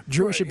nobody has.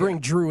 Drew right, should bring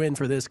Drew in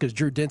for this because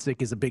Drew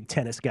Dinsick is a big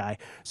tennis guy.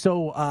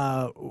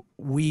 So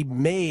we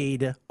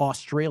made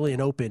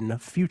Australian Open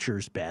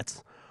futures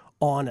bets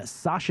on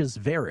Sasha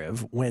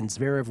Zverev when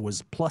Zverev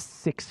was plus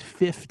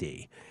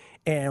 650.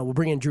 And we'll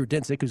bring in Drew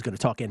Dinsick, who's going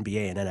to talk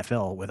NBA and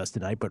NFL with us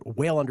tonight. But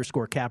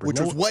whale_capper. Which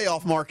was way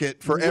off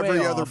market for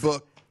every other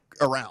book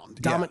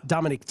around.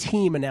 Dominic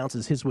Thiem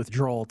announces his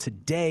withdrawal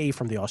today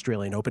from the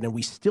Australian Open, and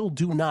we still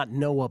do not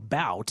know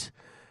about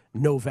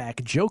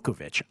Novak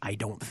Djokovic. I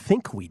don't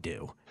think we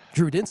do.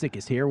 Drew Dinsick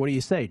is here. What do you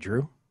say,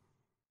 Drew?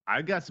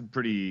 I've got some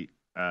pretty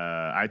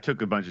I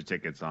took a bunch of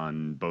tickets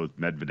on both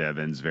Medvedev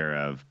and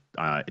Zverev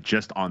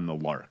just on the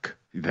lark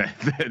that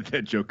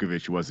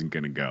Djokovic wasn't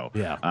going to go.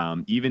 Yeah.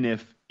 Even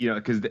if,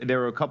 because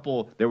there are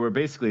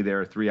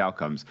three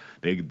outcomes.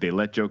 They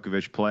let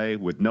Djokovic play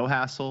with no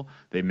hassle.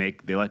 They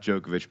let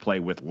Djokovic play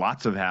with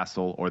lots of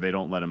hassle, or they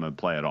don't let him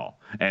play at all.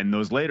 And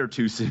those later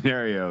two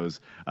scenarios,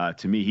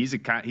 to me, he's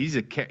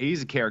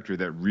a character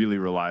that really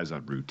relies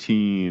on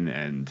routine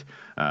and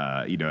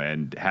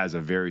and has a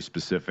very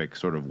specific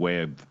sort of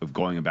way of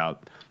going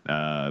about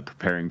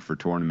preparing for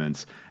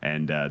tournaments.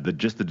 And the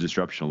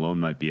disruption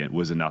alone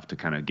was enough to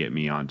kind of get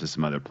me onto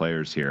some other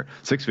players here.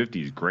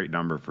 650 is a great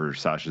number for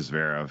Sasha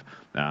Zverev.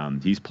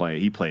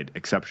 He played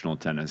exceptional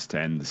tennis to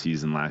end the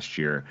season last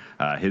year.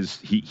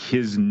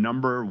 His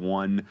number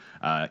one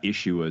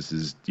issue was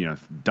his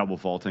double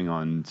faulting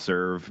on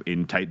serve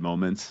in tight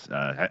moments.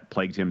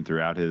 Plagued him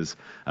throughout his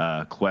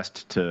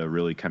quest to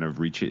really kind of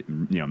reach it,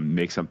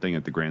 make something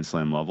at the Grand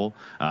Slam level.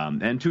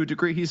 And to a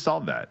degree, he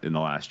solved that in the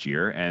last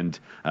year. And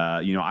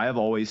I have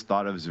always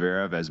thought of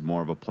Zverev as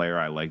more of a player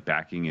I like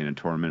backing in a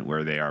tournament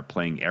where they are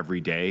playing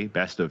every day,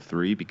 best of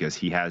three, because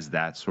he has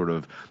that sort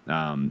of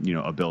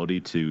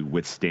ability to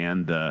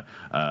withstand the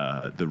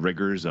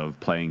rigors of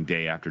playing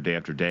day after day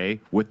after day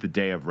with the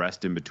day of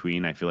rest in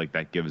between. I feel like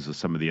that gives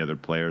some of the other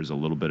players a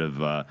little bit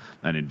of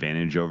an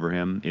advantage over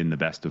him in the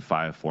best of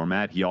five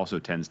format. He also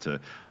tends to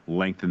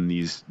lengthen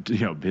these,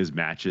 his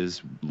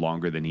matches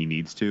longer than he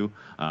needs to.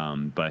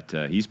 But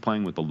he's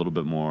playing with a little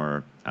bit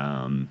more,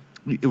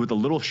 with a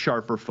little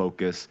sharper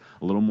focus,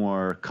 a little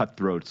more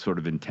cutthroat sort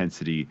of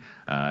intensity.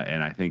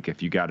 And I think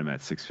if you got him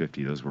at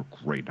 650, those were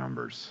great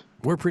numbers.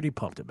 We're pretty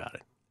pumped about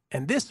it.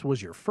 And this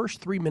was your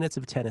first 3 minutes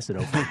of tennis in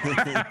Open.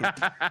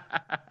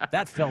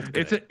 That felt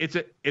good.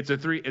 It's a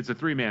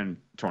three-man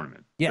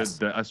tournament. Yes.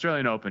 The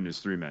Australian Open is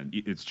three men.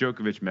 It's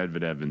Djokovic,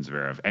 Medvedev, and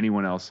Zverev.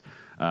 Anyone else,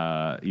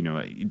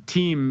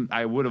 team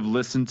I would have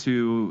listened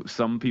to.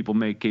 Some people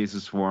make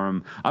cases for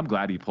him. I'm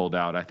glad he pulled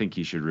out. I think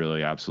he should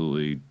really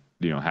absolutely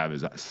have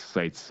his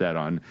sights set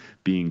on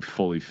being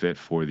fully fit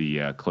for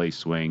the clay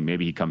swing.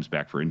 Maybe he comes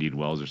back for Indian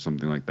Wells or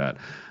something like that.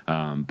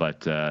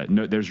 But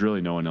no, there's really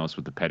no one else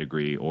with the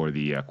pedigree or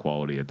the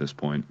quality at this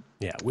point.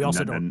 Yeah, we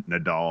also don't.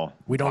 Nadal.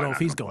 We don't know if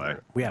he's going.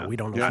 Yeah, we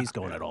don't know if he's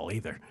going at all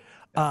either.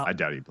 I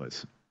doubt he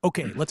plays.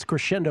 Okay, let's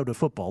crescendo to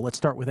football. Let's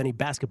start with any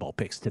basketball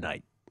picks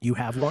tonight. You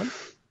have one?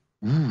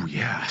 Ooh,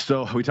 yeah.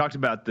 So we talked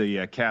about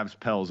the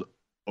Cavs-Pels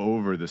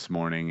over this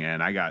morning,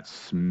 and I got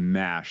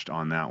smashed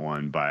on that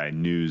one by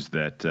news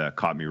that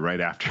caught me right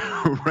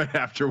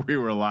after we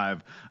were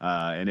live,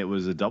 and it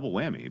was a double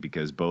whammy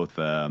because both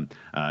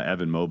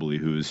Evan Mobley,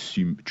 who is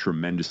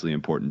tremendously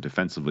important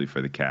defensively for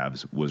the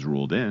Cavs, was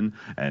ruled in,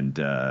 and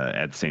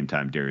at the same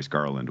time Darius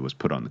Garland was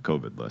put on the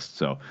COVID list.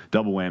 So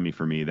double whammy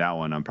for me. That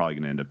one I'm probably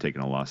going to end up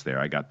taking a loss there.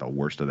 I got the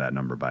worst of that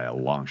number by a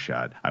long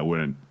shot. I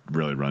wouldn't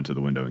really run to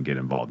the window and get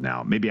involved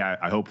now. Maybe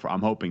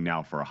I'm hoping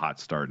now for a hot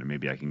start, and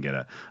maybe I can get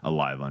a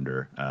live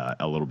under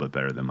a little bit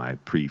better than my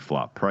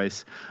pre-flop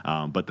price.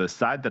 But the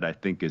side that I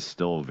think is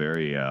still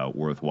very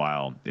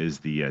worthwhile is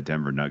the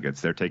Denver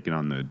Nuggets. They're taking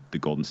on the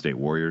Golden State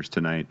Warriors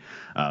tonight.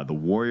 The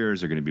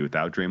Warriors are going to be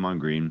without Draymond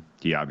Green.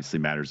 He obviously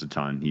matters a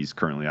ton. He's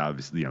currently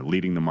obviously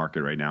leading the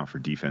market right now for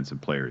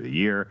Defensive Player of the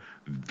Year.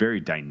 Very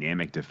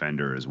dynamic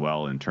defender as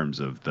well in terms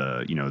of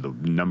the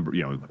the number,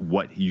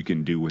 what you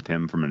can do with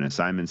him from an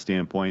assignment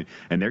standpoint.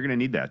 And they're going to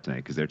need that tonight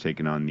because they're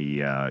taking on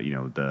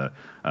the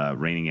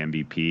reigning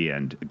MVP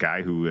and a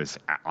guy who has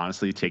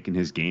honestly taken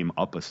his game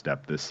up a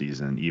step this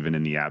season, even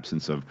in the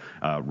absence of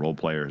role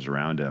players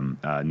around him.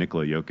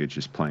 Nikola Jokic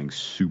is playing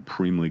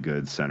supremely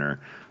good center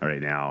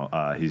right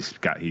now.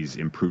 He's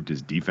improved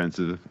his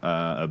defensive,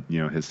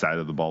 his side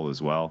of the ball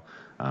as well.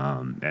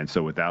 And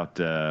so without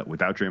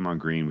Draymond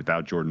Green,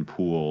 without Jordan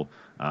Poole,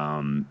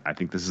 I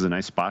think this is a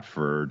nice spot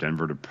for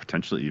Denver to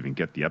potentially even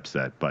get the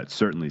upset, but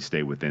certainly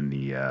stay within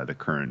the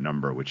current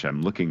number, which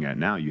I'm looking at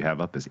now. You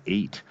have up as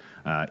 8.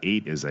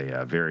 8 is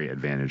a very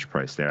advantaged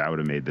price there. I would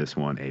have made this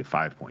one a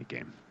 5-point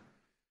game.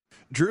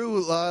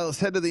 Drew, let's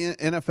head to the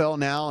NFL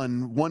now,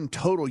 and one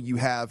total you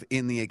have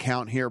in the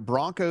account here.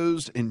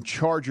 Broncos and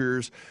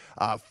Chargers,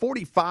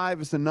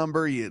 45 is the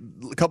number. A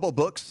couple of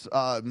books,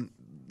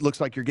 looks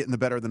like you're getting the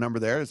better of the number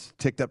there. It's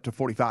ticked up to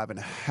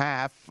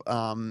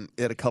 45.5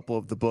 at a couple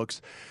of the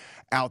books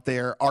out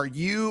there. Are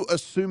you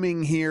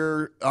assuming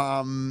here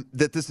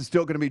that this is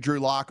still going to be Drew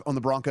Lock on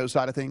the Broncos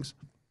side of things?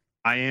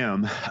 I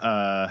am.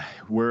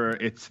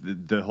 It's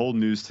the whole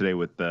news today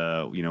with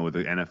the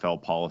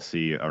NFL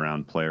policy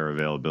around player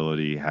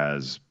availability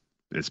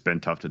it's been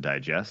tough to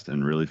digest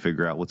and really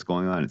figure out what's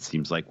going on. It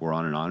seems like we're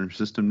on an honor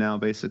system now,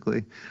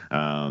 basically.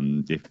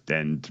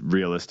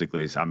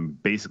 Realistically, I'm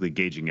basically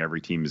gauging every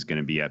team is going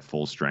to be at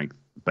full strength.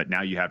 But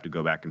now you have to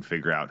go back and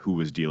figure out who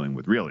was dealing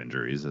with real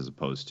injuries as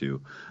opposed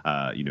to,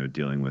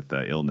 dealing with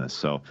illness.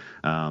 So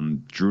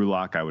Drew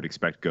Lock, I would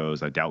expect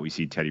goes. I doubt we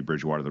see Teddy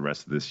Bridgewater the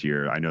rest of this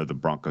year. I know the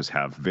Broncos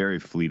have very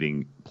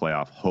fleeting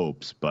playoff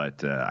hopes,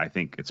 but I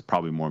think it's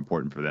probably more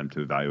important for them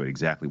to evaluate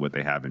exactly what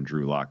they have in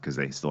Drew Lock because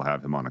they still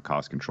have him on a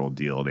cost-controlled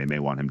deal. They may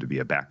want him to be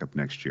a backup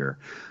next year,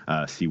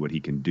 see what he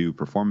can do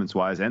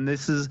performance-wise. And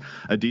this is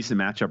a decent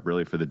matchup,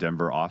 really, for the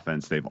Denver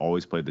offense. They've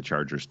always played the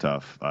Chargers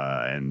tough,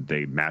 and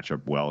they match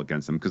up well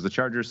against them because the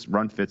Chargers'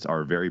 run fits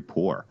are very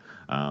poor.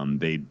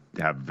 They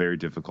have very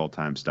difficult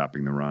time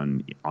stopping the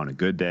run on a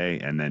good day,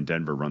 and then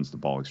Denver runs the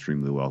ball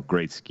extremely well.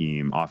 Great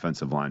scheme.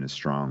 Offensive line is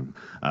strong.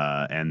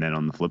 And then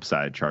on the flip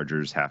side,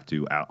 Chargers have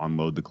to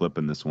unload the clip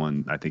in this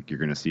one. I think you're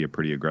going to see a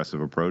pretty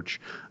aggressive approach.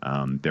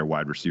 Their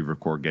wide receiver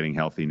core getting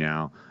healthy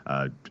now.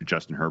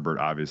 Justin Herbert,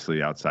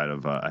 obviously, outside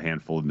of a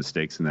handful of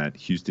mistakes in that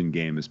Houston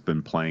game, has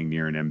been playing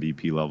near an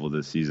MVP level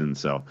this season.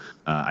 So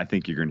I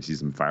think you're going to see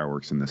some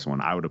fireworks in this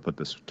one. I would have put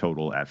this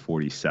total at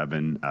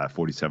 47.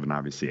 47,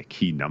 obviously, a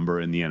key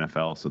number in the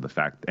NFL. So the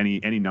fact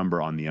any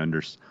number on the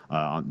unders,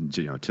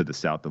 to the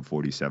south of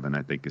 47,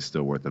 I think is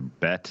still worth a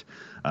bet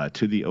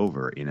to the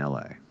over in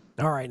LA.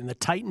 All right, and the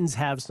Titans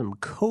have some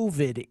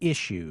COVID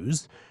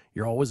issues.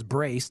 You're always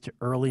braced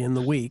early in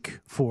the week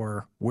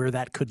for where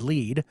that could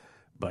lead,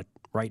 but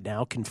right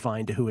now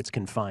confined to who it's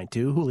confined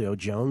to. Julio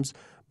Jones,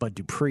 Bud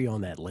Dupree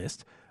on that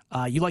list.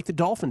 You like the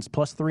Dolphins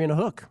plus 3 and a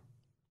hook.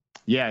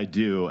 Yeah, I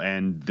do.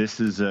 And this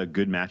is a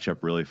good matchup,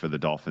 really, for the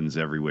Dolphins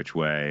every which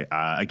way.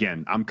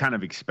 Again, I'm kind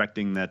of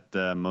expecting that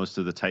most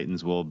of the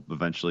Titans will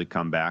eventually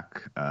come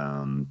back,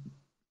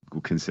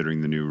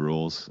 considering the new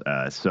rules.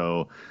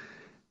 So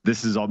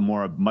this is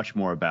much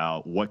more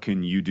about what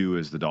can you do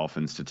as the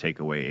Dolphins to take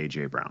away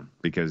A.J. Brown,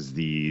 because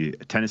the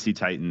Tennessee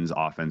Titans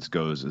offense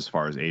goes as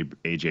far as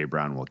A.J.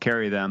 Brown will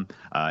carry them.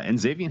 And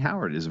Xavier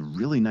Howard is a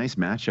really nice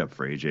matchup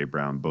for A.J.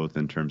 Brown, both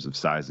in terms of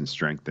size and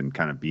strength and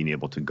kind of being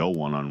able to go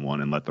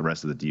one-on-one and let the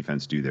rest of the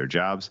defense do their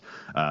jobs.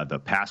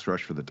 The pass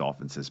rush for the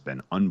Dolphins has been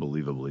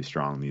unbelievably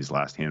strong these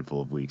last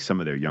handful of weeks.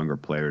 Some of their younger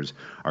players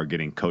are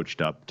getting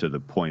coached up to the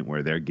point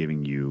where they're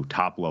giving you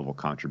top-level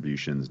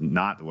contributions,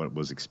 not what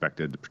was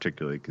expected,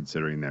 particularly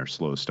considering their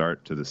slow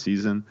start to the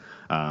season.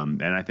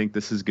 And I think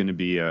this is going to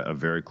be a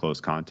very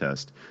close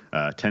contest.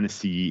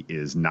 Tennessee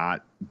is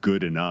not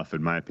good enough,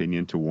 in my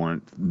opinion, to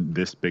warrant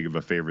this big of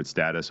a favorite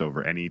status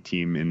over any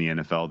team in the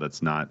NFL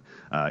that's not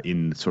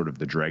in sort of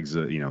the dregs,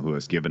 who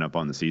has given up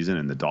on the season,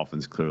 and the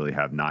Dolphins clearly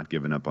have not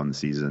given up on the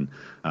season.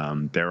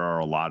 There are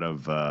a lot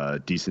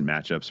of decent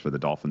matchups for the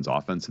Dolphins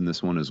offense in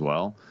this one as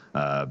well.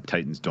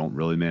 Titans don't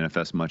really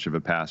manifest much of a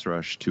pass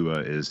rush. Tua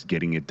is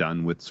getting it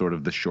done with sort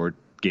of the short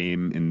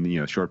game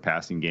and short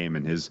passing game,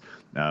 and his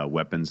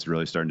weapons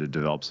really starting to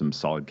develop some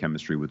solid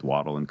chemistry with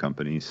Waddle and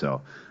company.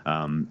 So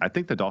I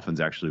think the Dolphins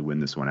actually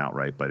win this one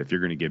outright. But if you're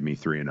going to give me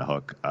 3 and a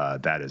hook,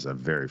 that is a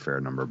very fair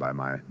number by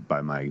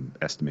my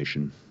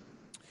estimation.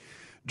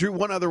 Drew,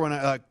 one other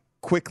one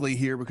quickly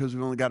here because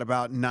we've only got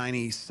about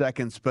 90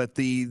 seconds, but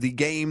the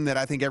game that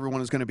I think everyone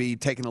is going to be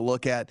taking a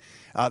look at,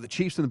 the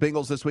Chiefs and the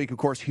Bengals this week, of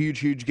course,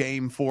 huge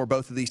game for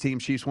both of these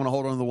teams. Chiefs want to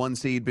hold on to the 1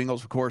 seed.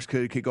 Bengals, of course,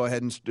 could go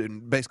ahead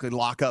and basically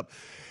lock up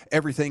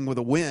everything with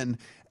a win.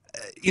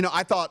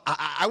 I thought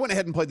I went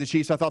ahead and played the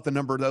Chiefs. I thought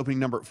the opening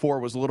number at 4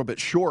 was a little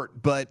bit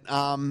short, but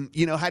how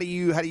do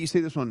you see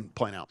this one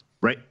playing out?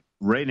 Right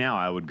Right now,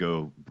 I would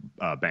go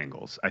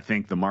Bengals. I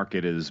think the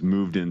market is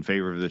moved in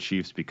favor of the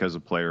Chiefs because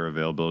of player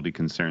availability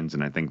concerns,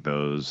 and I think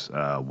those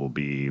will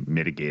be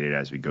mitigated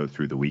as we go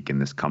through the week,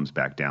 and this comes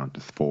back down to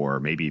 4,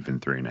 maybe even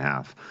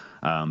 3.5.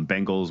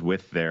 Bengals,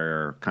 with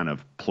their kind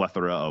of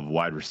plethora of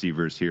wide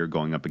receivers here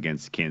going up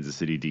against Kansas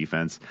City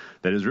defense,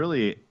 that has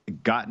really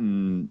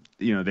gotten,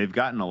 they've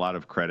gotten a lot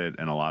of credit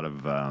and a lot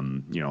of, a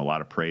lot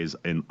of praise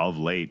of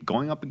late,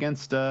 going up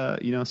against,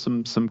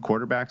 some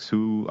quarterbacks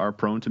who are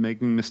prone to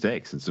making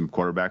mistakes and some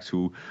quarterbacks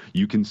who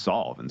you can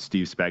solve. And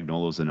Steve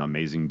Spagnuolo is an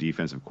amazing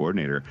defensive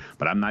coordinator,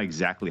 but I'm not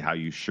exactly how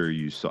you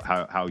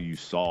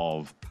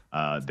solve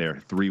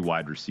their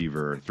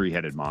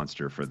 3-headed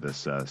monster for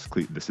this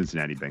the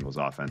Cincinnati Bengals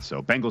offense.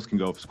 So Bengals can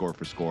go score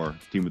for score.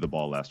 Team with the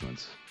ball last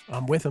wins.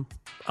 I'm with him.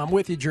 I'm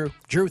with you, Drew.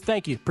 Drew,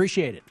 thank you.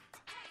 Appreciate it.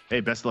 Hey,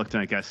 best of luck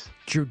tonight, guys.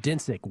 Drew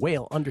Dinsick,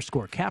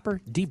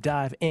 Whale_Capper, Deep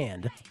Dive,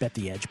 and Bet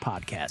the Edge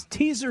podcast.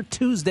 Teaser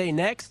Tuesday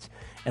next,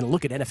 and a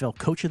look at NFL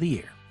Coach of the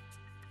Year.